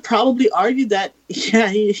 He would probably argue that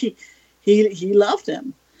he loved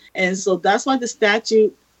him, and so that's why the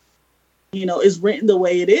statute, is written the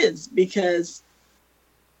way it is, because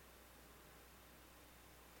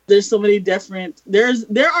there's so many different. There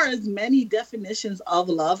are as many definitions of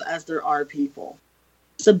love as there are people,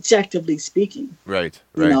 subjectively speaking. Right.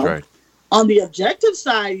 On the objective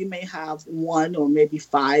side, you may have one or maybe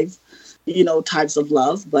 5, types of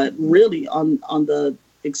love, but really on the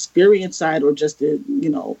experience side, or just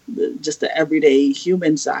the everyday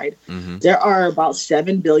human side, there are about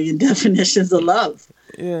 7 billion definitions of love.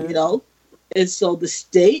 Yeah. And so the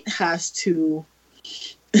state has to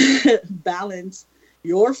balance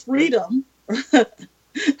your freedom,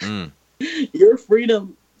 your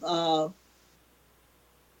freedom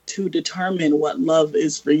to determine what love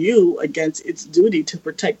is for you against its duty to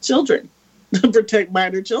protect children, to protect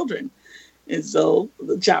minor children. And so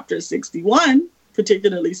the chapter 61,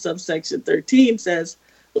 particularly subsection 13, says,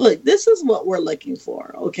 look, this is what we're looking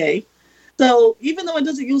for, okay? So even though it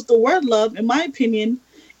doesn't use the word love, in my opinion,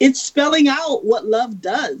 it's spelling out what love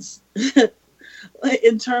does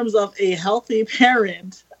in terms of a healthy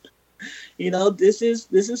parent. This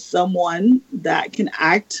is someone that can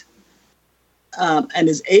act and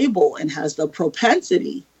is able and has the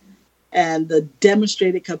propensity and the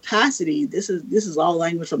demonstrated capacity. This is all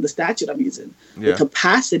language from the statute I'm using. Yeah. The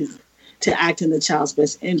capacity to act in the child's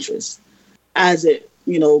best interest, as it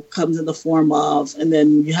comes in the form of, and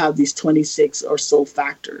then you have these 26 or so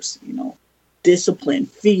factors. Discipline,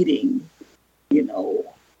 feeding,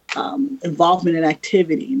 involvement in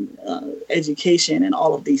activity, education, and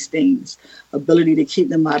all of these things. Ability to keep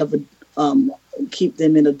them keep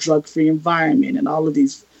them in a drug-free environment, and all of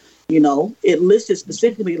these. It lists it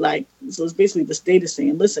specifically, so it's basically the state is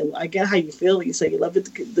saying, listen, I get how you feel. You say you love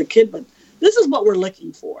the kid, but this is what we're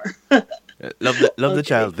looking for. Love the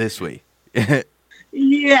child this way.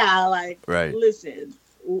 Yeah, right. Listen,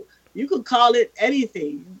 you could call it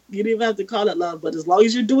anything. You don't even have to call it love, but as long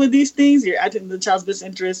as you're doing these things, you're acting in the child's best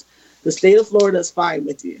interest. The state of Florida is fine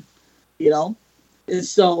with you, And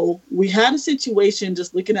so we had a situation,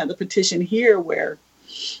 just looking at the petition here, where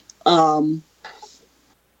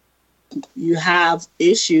you have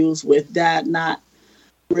issues with dad not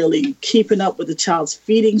really keeping up with the child's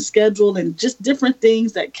feeding schedule and just different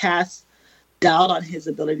things that cast doubt on his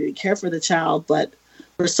ability to care for the child. But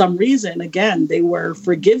for some reason, again, they were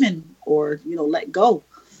forgiven or, let go.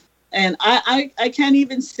 And I can't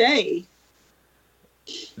even say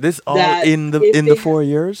this all in the 4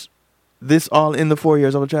 years. This all in the 4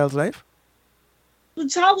 years of a child's life. The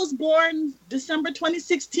child was born December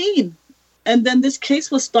 2016. And then this case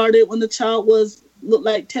was started when the child looked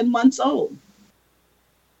like 10 months old.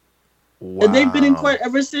 Wow. And they've been in court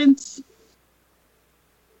ever since.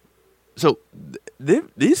 So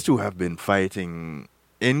these two have been fighting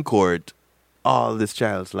in court all this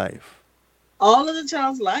child's life. All of the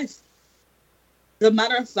child's life. As a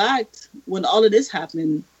matter of fact, when all of this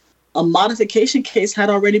happened, a modification case had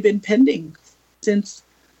already been pending since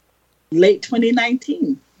late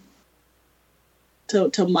 2019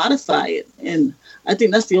 to modify it. And I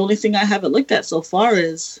think that's the only thing I haven't looked at so far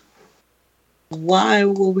is why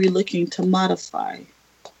were we looking to modify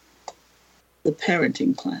the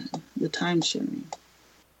parenting plan, the time sharing?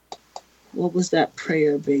 What was that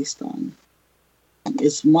prayer based on?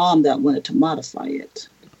 It's mom that wanted to modify it.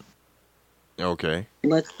 Okay.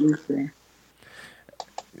 Let's be fair.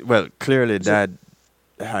 Well, clearly Dad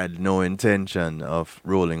had no intention of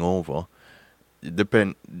rolling over.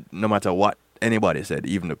 No matter what anybody said,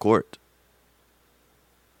 even the court.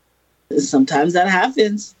 Sometimes that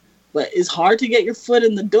happens, but it's hard to get your foot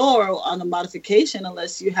in the door on a modification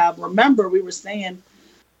unless you have. Remember, we were saying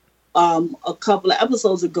a couple of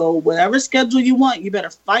episodes ago, whatever schedule you want, you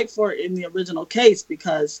better fight for it in the original case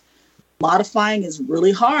because modifying is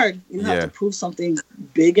really hard. You have to prove something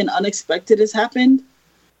big and unexpected has happened.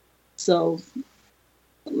 So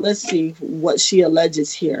let's see what she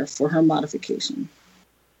alleges here for her modification.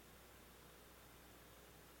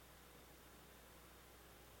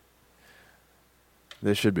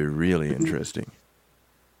 This should be really interesting.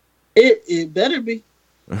 It better be.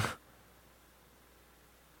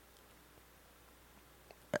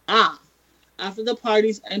 After the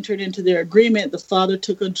parties entered into their agreement, the father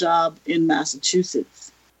took a job in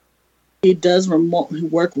Massachusetts. He does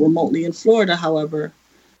work remotely in Florida, however.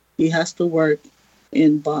 He has to work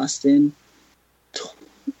in Boston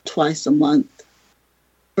twice a month.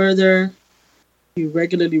 Further, he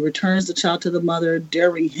regularly returns the child to the mother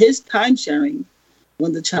during his time sharing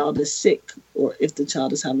when the child is sick or if the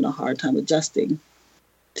child is having a hard time adjusting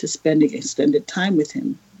to spending extended time with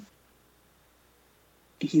him.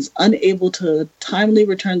 He's unable to timely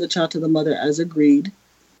return the child to the mother as agreed,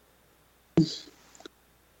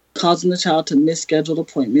 causing the child to miss scheduled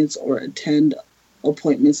appointments or attend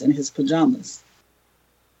appointments in his pajamas.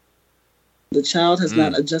 The child has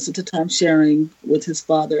not adjusted to time sharing with his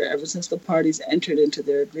father ever since the parties entered into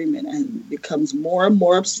their agreement and becomes more and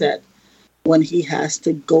more upset when he has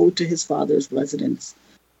to go to his father's residence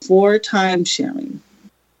for time sharing.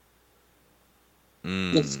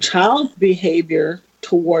 The child's behavior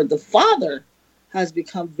toward the father has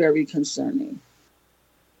become very concerning.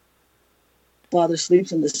 Father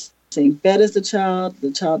sleeps in the same bed as the child.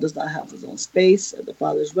 The child does not have his own space at the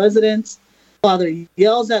father's residence. Father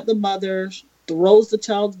yells at the mother, throws the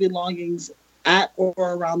child's belongings at or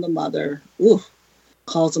around the mother,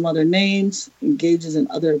 calls the mother names, engages in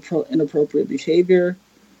other inappropriate behavior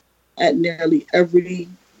at nearly every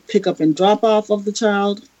pickup and drop off of the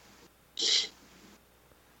child.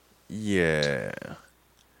 Yeah.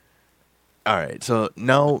 All right. So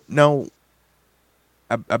now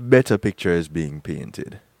a better picture is being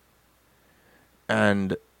painted.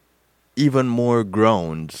 And even more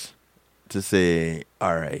grounds to say,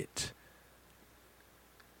 all right,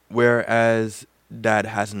 whereas Dad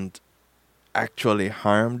hasn't actually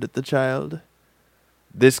harmed the child,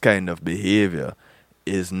 this kind of behavior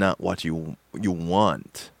is not what you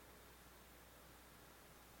want.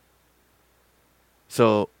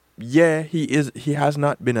 So, yeah, he has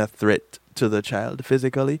not been a threat to the child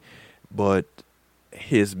physically, but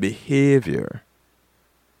his behavior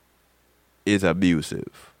is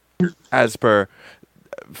abusive as per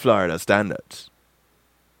Florida standards.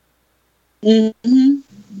 Mm-hmm.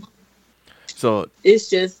 So it's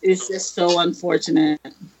just so unfortunate.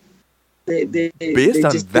 Based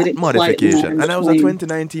on that modification, and that was a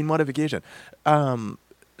 2019 modification.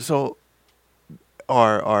 So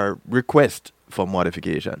our request for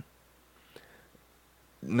modification.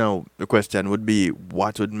 Now the question would be,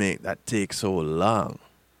 what would make that take so long?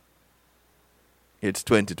 It's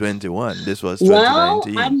 2021. This was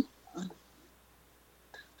 2019. Well,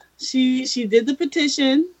 she did the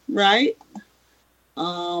petition, right?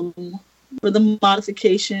 For the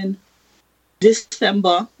modification,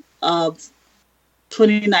 December of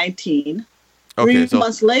 2019. Okay, 3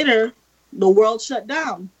 months later, the world shut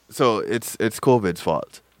down. So it's COVID's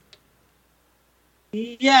fault.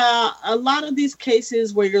 Yeah, a lot of these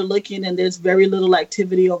cases where you're looking and there's very little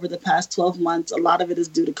activity over the past 12 months, a lot of it is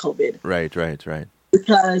due to COVID. Right.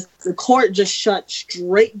 Because the court just shut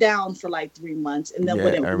straight down for like 3 months. And then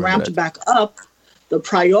when it ramped back up, the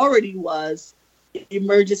priority was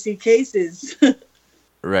emergency cases.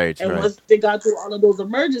 Right, And right. once they got through all of those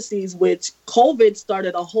emergencies, which COVID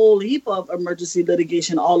started a whole heap of emergency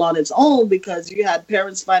litigation all on its own, because you had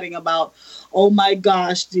parents fighting about, oh my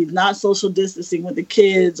gosh, she's not social distancing with the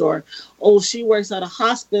kids, or oh, she works at a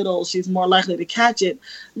hospital, she's more likely to catch it.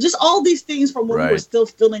 Just all these things from when we were Right. still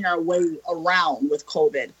feeling our way around with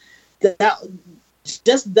COVID. That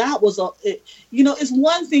just that was it's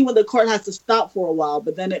one thing when the court has to stop for a while,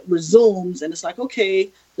 but then it resumes and it's like, okay,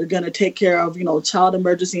 they're going to take care of child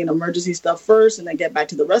emergency and emergency stuff first and then get back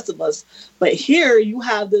to the rest of us. But here you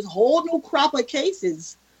have this whole new crop of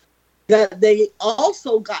cases that they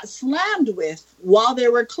also got slammed with while they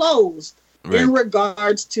were closed, Right. in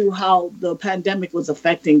regards to how the pandemic was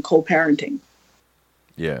affecting co-parenting.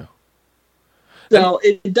 Yeah. So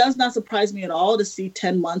it does not surprise me at all to see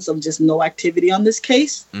 10 months of just no activity on this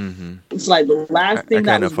case. Mm-hmm. It's like the last thing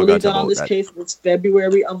that was really done on this case was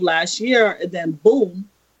February of last year. And then boom,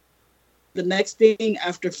 the next thing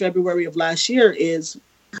after February of last year is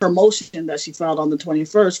her motion that she filed on the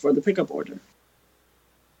 21st for the pickup order.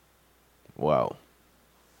 Wow.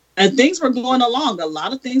 And things were going along. A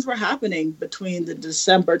lot of things were happening between the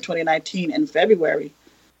December 2019 and February.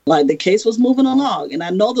 Like, the case was moving along. And I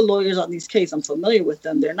know the lawyers on these cases. I'm familiar with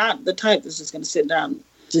them. They're not the type that's just going to sit down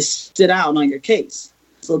on your case.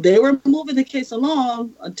 So they were moving the case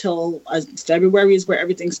along until February is where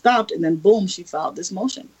everything stopped. And then boom, she filed this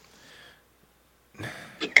motion.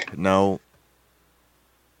 Now,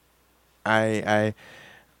 my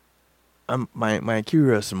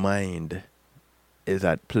curious mind is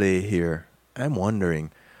at play here. I'm wondering,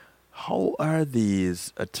 how are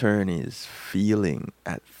these attorneys feeling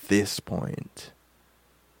at this point?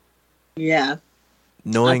 Yeah.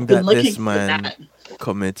 Knowing that this man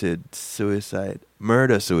committed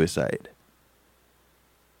murder-suicide.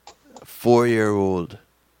 4-year-old.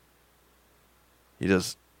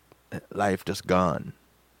 Life just gone.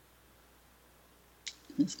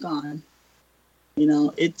 It's gone.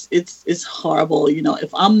 It's horrible.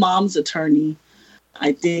 If I'm mom's attorney,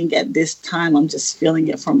 I think at this time I'm just feeling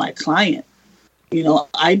it for my client.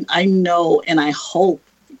 I know and I hope,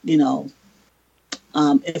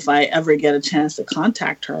 if I ever get a chance to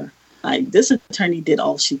contact her, this attorney did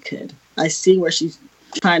all she could. I see where she's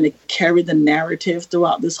trying to carry the narrative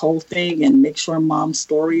throughout this whole thing and make sure mom's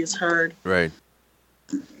story is heard. Right.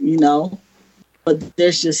 But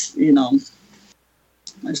there's just, there's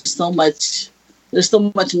so much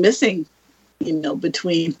missing,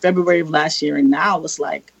 between February of last year and now. It's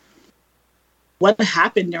like, what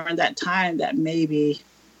happened during that time that maybe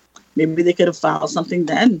they could have filed something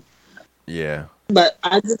then. Yeah. But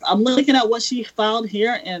I'm looking at what she filed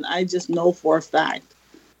here, and I just know for a fact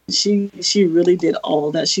she really did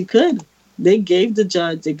all that she could. They gave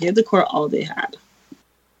the court all they had.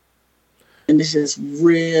 And it's just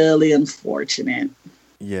really unfortunate.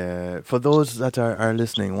 Yeah. For those that are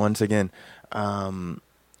listening, once again,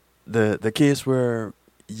 the case we're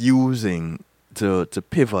using to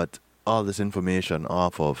pivot all this information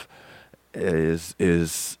off of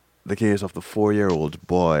is the case of the 4-year-old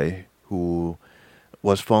boy who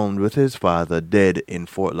was found with his father dead in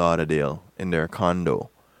Fort Lauderdale in their condo.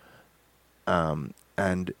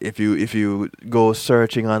 And if you go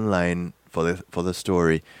searching online for the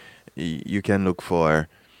story, you can look for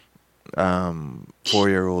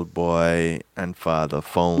 4-year-old boy and father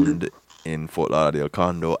found in Fort Lauderdale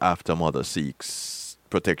condo after mother seeks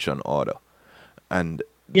protection order. And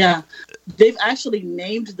yeah, they've actually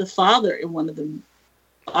named the father in one of the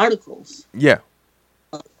articles. Yeah.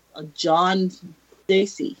 John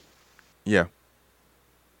Stacy. Yeah.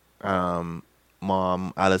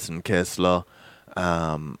 Mom Alison Kessler,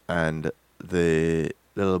 and the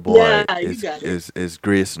little boy is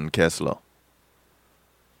Grayson Kessler.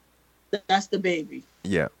 That's the baby.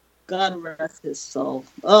 Yeah. God rest his soul.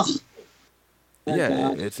 Ugh. Yeah,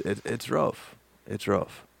 God. it's rough. It's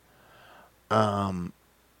rough. Tasha,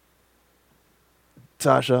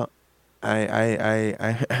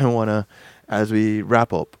 I wanna, as we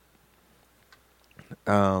wrap up,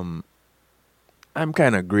 I'm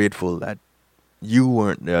kind of grateful that you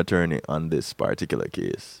weren't the attorney on this particular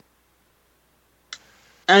case.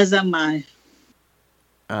 As am I.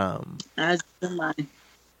 As am I.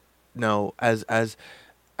 No, as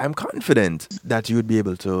I'm confident that you would be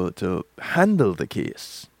able to handle the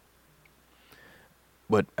case.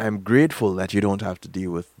 But I'm grateful that you don't have to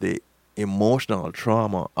deal with the emotional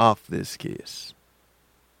trauma of this case.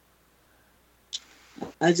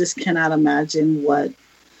 I just cannot imagine what,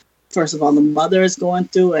 first of all, the mother is going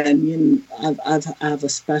through, and I have a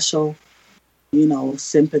special,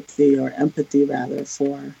 sympathy or empathy rather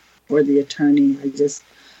for the attorney.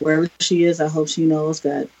 wherever she is, I hope she knows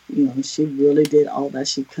that, she really did all that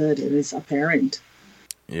she could, and it's apparent.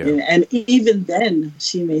 Yeah. And even then,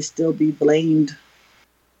 she may still be blamed.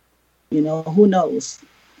 Who knows?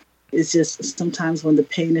 It's just sometimes when the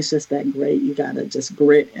pain is just that great, you gotta just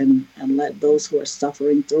grit and let those who are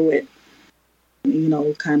suffering through it,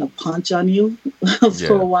 kind of punch on you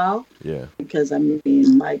for a while. Yeah. Because I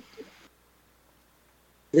mean, like,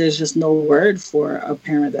 there's just no word for a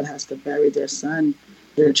parent that has to bury their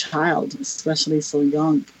child, especially so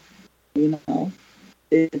young.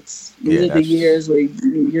 It's these are the years where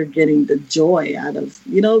you're getting the joy out of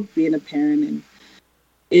being a parent, and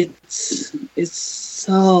it's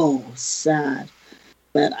so sad.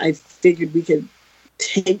 But I figured we could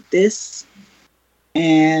take this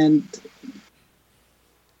and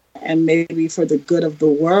maybe for the good of the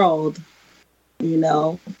world,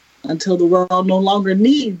 until the world no longer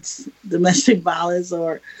needs domestic violence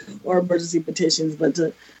or emergency petitions, but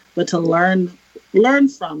to learn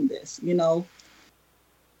from this.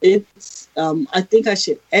 It's I think I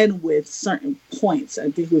should end with certain points.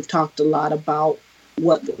 I think we've talked a lot about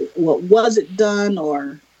what wasn't done,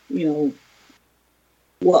 or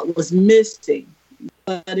what was missing.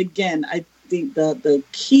 But again, I think the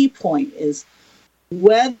key point is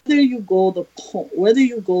whether you go the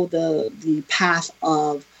path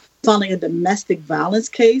of filing a domestic violence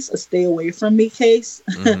case, a stay away from me case,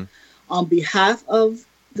 on behalf of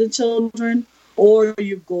the children, or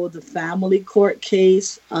you go the family court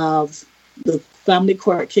case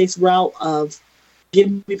route of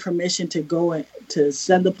give me permission to go to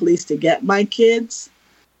send the police to get my kids.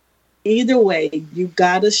 Either way, you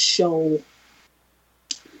gotta show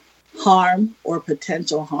harm or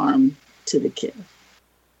potential harm to the kid.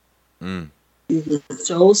 You can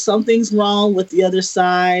show something's wrong with the other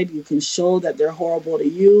side. You can show that they're horrible to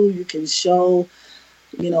you. You can show,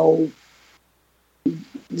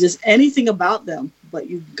 just anything about them. But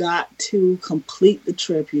you got to complete the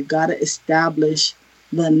trip. You got to establish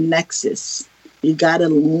the nexus. You got to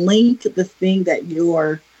link the thing that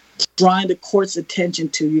you're drawing the court's attention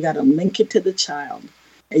to. You got to link it to the child.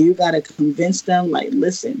 And you got to convince them, like,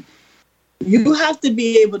 listen, you have to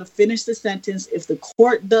be able to finish the sentence. If the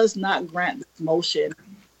court does not grant this motion,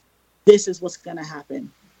 this is what's going to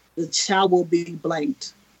happen. The child will be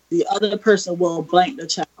blanked. The other person will blank the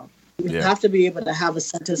child. You have to be able to have a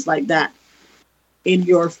sentence like that in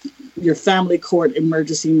your family court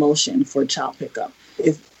emergency motion for child pickup.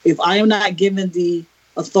 If I am not given the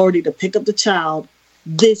authority to pick up the child,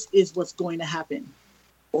 this is what's going to happen,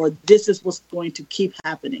 or this is what's going to keep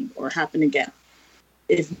happening or happen again.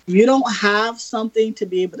 If you don't have something to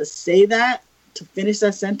be able to say that, to finish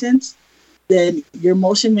that sentence, then your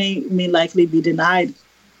motion may likely be denied.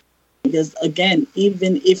 Because again,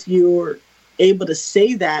 even if you're able to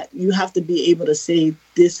say that, you have to be able to say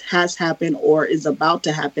this has happened or is about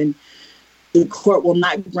to happen. The court will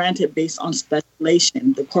not grant it based on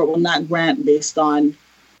speculation. The court will not grant based on,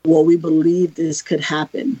 well, we believe this could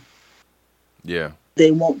happen. Yeah.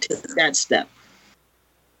 They won't take that step.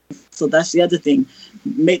 So that's the other thing.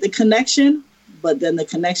 Make the connection, but then the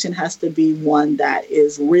connection has to be one that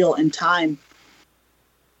is real in time.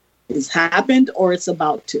 It's happened or it's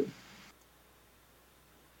about to.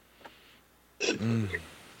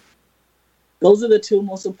 Those are the two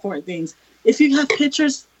most important things. If you have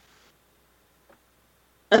pictures,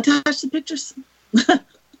 attach the pictures.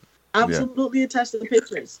 Absolutely attach the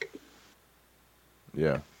pictures.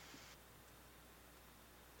 Yeah.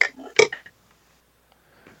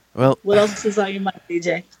 Well, what else is on your mind,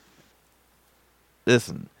 DJ?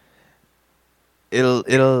 Listen, it'll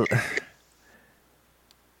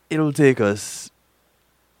take us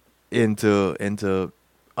into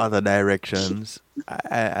other directions.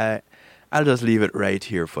 I'll just leave it right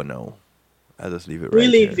here for now. I'll just leave it right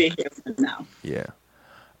here. We leave it here for now. Yeah.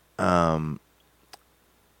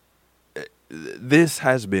 This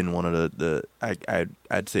has been one of the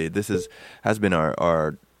I'd say this has been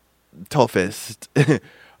our toughest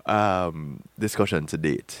discussion to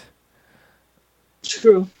date.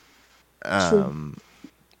 True.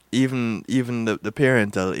 Even the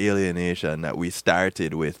parental alienation that we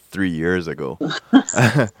started with 3 years ago,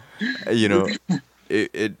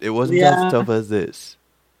 it wasn't as tough as this.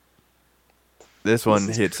 This one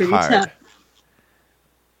hits hard, tough.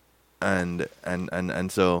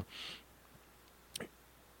 and so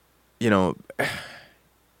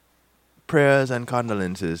prayers and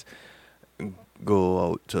condolences go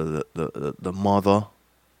out to the mother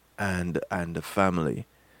and the family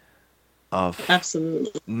of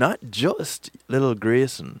absolutely not just little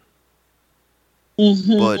Grayson,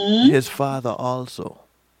 but his father also.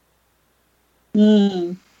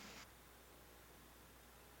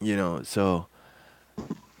 So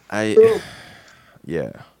I, True.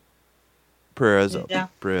 yeah, prayers up, Yeah.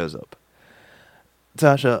 prayers up.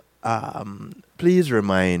 Tasha, please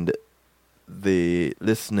remind the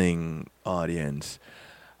listening audience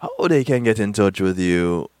how they can get in touch with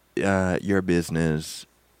you, your business,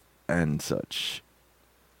 and such.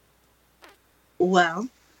 Well,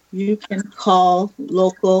 you can call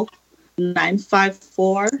local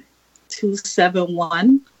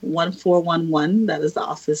 954-271-1411. That is the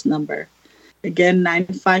office number. Again,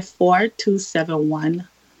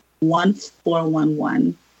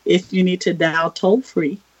 954-271-1411. If you need to dial toll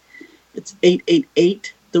free, it's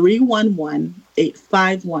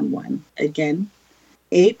 888-311-8511. Again,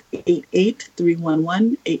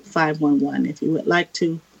 888-311-8511. If you would like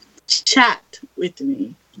to chat with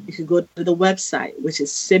me, you can go to the website, which is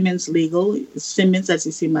Simmonds Legal. Simmonds, as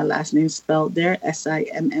you see my last name spelled there,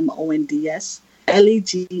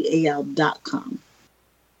 SIMMONDSLEGAL.com.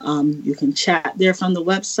 You can chat there from the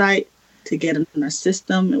website to get in our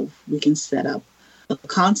system. We can set up a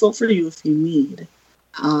consult for you if you need.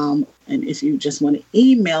 And if you just want to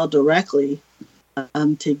email directly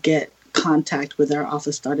to get contact with our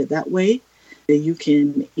office started that way, then you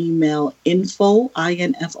can email info,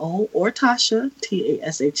 or Tasha,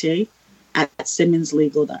 TASHA, at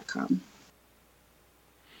simmonslegal.com.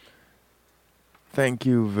 Thank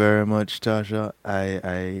you very much, Tasha.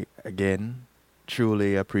 I again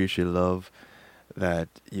truly appreciate love that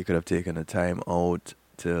you could have taken the time out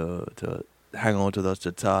to hang out with us,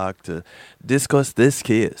 to talk, to discuss this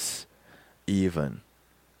case even.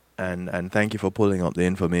 And thank you for pulling up the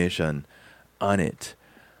information on it.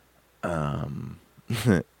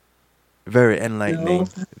 Very enlightening,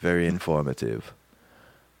 very informative.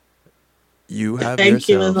 You have Thank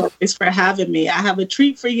you yourself. as always for having me. I have a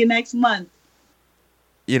treat for you next month.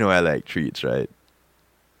 You know I like treats, right?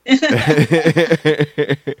 We're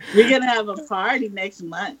gonna have a party next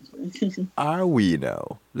month. Are we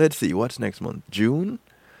now? Let's see. What's next month? June.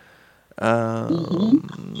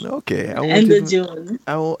 Okay. End of June.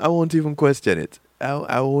 I won't even question it.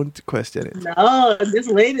 I won't question it. No,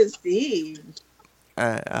 just wait and see.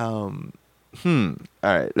 All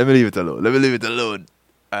right. Let me leave it alone.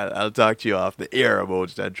 I'll talk to you off the air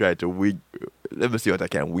about it and try to let me see what I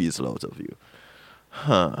can weasel out of you.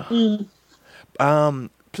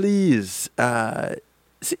 Please,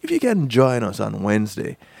 see if you can join us on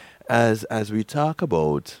Wednesday as we talk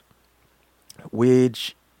about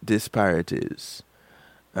wage disparities,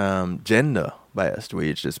 gender biased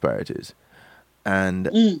wage disparities, and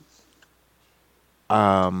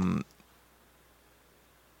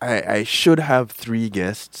I should have 3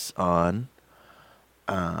 guests on.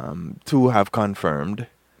 2 have confirmed.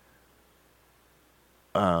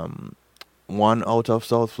 One out of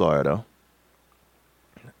South Florida,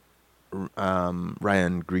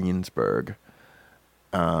 Ryan Greensburg.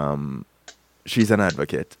 She's an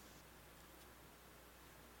advocate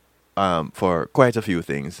for quite a few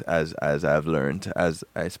things, as I've learned as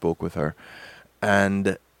I spoke with her,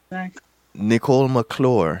 and Nicole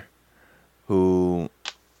McClure, who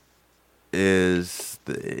is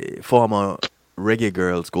the former Reggae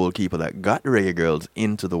Girls goalkeeper that got the Reggae Girls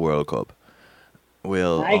into the World Cup,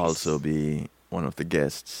 will also be one of the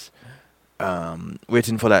guests.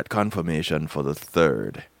 Waiting for that confirmation for the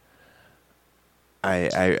 3rd.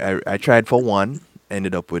 I tried for 1,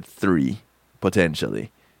 ended up with 3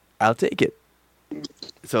 potentially. I'll take it.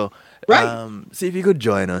 So see if you could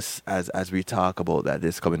join us as we talk about that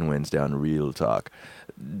this coming Wednesday on Real Talk.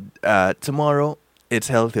 Tomorrow it's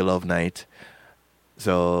Healthy Love Night,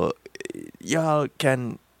 so y'all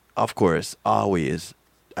can, of course, always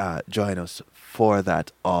join us for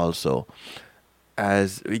that also.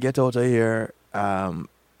 As we get out of here,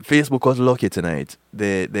 Facebook was lucky tonight.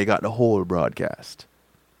 They got the whole broadcast.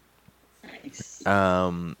 Nice.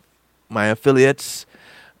 My affiliates,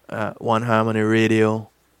 One Harmony Radio,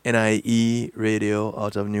 NIE Radio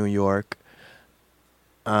out of New York.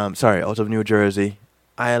 Out of New Jersey.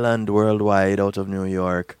 Island Worldwide out of New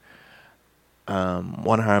York.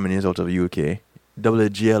 One Harmony is out of UK.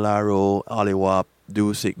 WGLRO, Olliwap,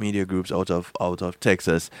 Dusik Media Groups out of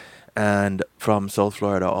Texas. And from South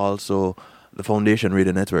Florida also, the Foundation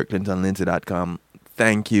Radio Network, ClintonLindsay.com.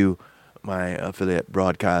 Thank you, my affiliate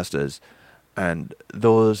broadcasters. And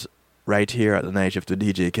those right here at the Night Shift with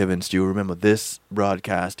DJ Kevin Stew. Remember, this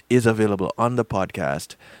broadcast is available on the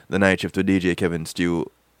podcast, The Night Shift with DJ Kevin Stew,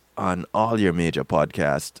 on all your major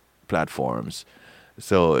podcast platforms.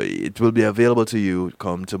 So it will be available to you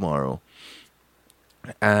come tomorrow.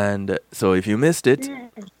 And so if you missed it,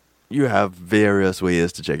 you have various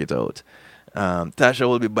ways to check it out. Tasha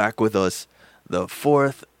will be back with us the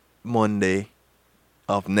 4th Monday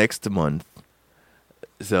of next month.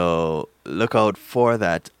 So look out for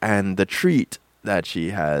that. And the treat that she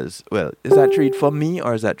has, well, is that treat for me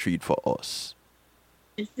or is that treat for us?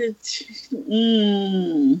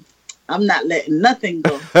 I'm not letting nothing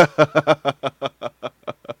go.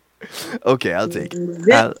 Okay, I'll take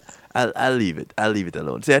it. I'll leave it. I'll leave it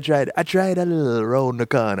alone. See, I tried a little round the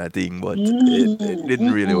corner thing, but it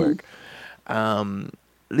didn't really work.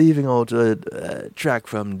 Leaving out a track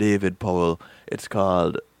from David Powell. It's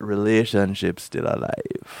called Relationship Still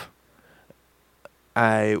Alive.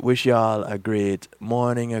 I wish y'all a great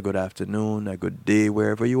morning, a good afternoon, a good day,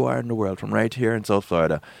 wherever you are in the world. From right here in South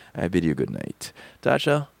Florida, I bid you good night.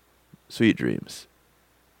 Tasha, sweet dreams.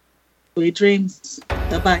 Sweet dreams.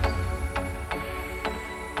 Bye-bye.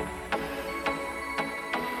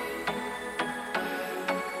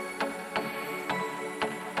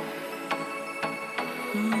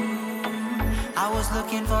 I was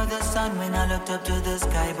looking for the sun when I looked up to the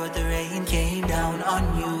sky, but the rain came down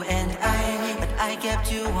on you and but I kept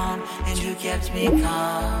you warm and you kept me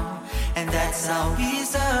calm, and that's how we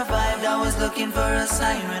survived. I was looking for a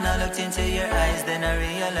sign when I looked into your eyes, then I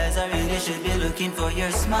realized I really should be looking for your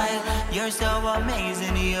smile. You're so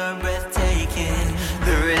amazing, you're breathtaking.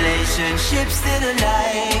 The relationship's still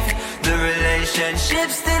alive. The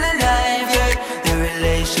relationship's still alive, girl. The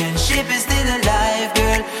relationship is still alive,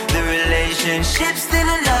 girl. The relationship's still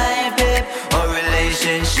alive, babe. Our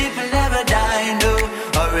relationship will never die, no.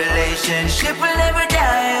 Our relationship will never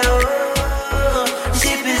die, oh.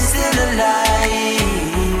 Ship is still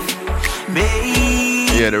alive, babe.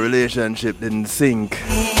 Yeah, the relationship didn't sink.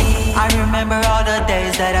 I remember all the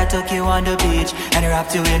days that I took you on the beach and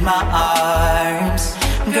wrapped you in my arms.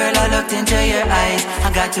 Girl, I looked into your eyes,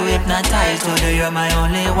 I got too hypnotized, told you you're my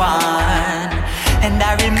only one. And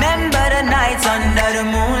I remember the nights under the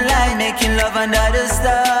moonlight, making love under the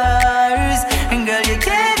stars. And girl, you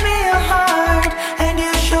gave me your heart, and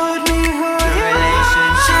you showed me who you are. The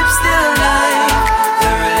relationship's still alive.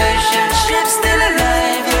 The relationship's still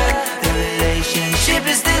alive, yeah. The relationship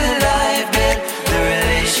is still alive, babe. The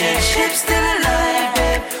relationship's still alive,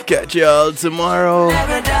 babe. Catch y'all tomorrow.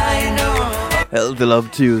 Never die, no. Healthy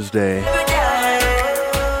Love Tuesday,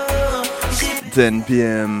 10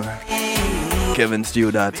 p.m.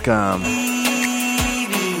 KevinStew.com.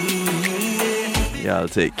 Y'all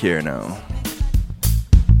take care now.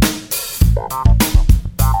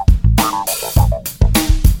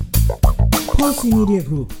 Pulsey Media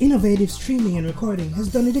Group, innovative streaming and recording, has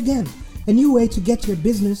done it again. A new way to get your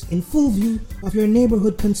business in full view of your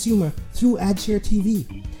neighborhood consumer through AdShare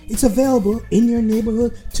TV. It's available in your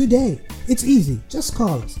neighborhood today. It's easy. Just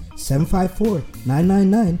call us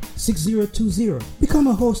 754-999-6020. Become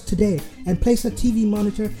a host today and place a TV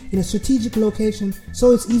monitor in a strategic location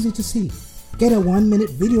so it's easy to see. Get a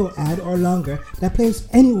 1-minute video ad or longer that plays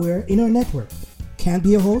anywhere in our network. Can't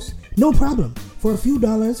be a host? No problem. For a few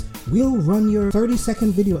dollars, we'll run your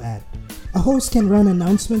 30-second video ad. A host can run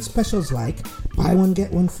announcement specials like buy one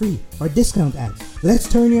get one free or discount ads. Let's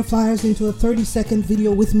turn your flyers into a 30-second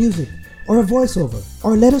video with music or a voiceover,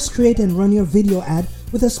 or let us create and run your video ad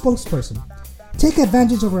with a spokesperson. Take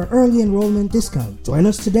advantage of our early enrollment discount. Join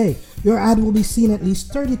us today. Your ad will be seen at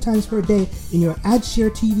least 30 times per day in your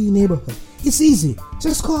AdShare TV neighborhood. It's easy.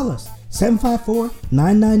 Just call us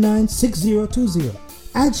 754-999-6020.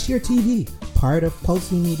 AdShare TV, part of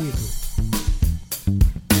Pulsey Media Group.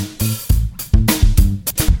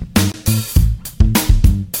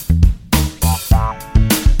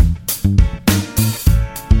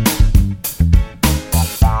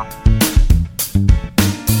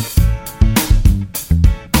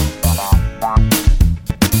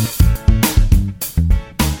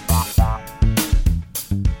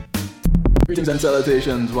 Greetings and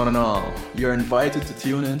salutations, one and all. You're invited to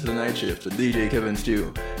tune in to the Night Shift with DJ Kevin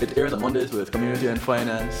Stew. It airs on Mondays with Community and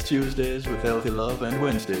Finance, Tuesdays with Healthy Love, and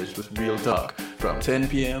Wednesdays with Real Talk from 10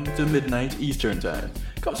 p.m. to midnight Eastern Time.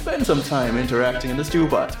 Come spend some time interacting in the Stew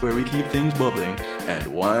Pot, where we keep things bubbling and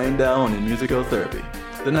wind down in musical therapy.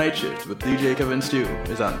 The Night Shift with DJ Kevin Stew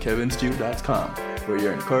is on KevinStew.com, where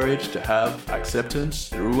you're encouraged to have acceptance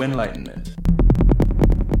through enlightenment.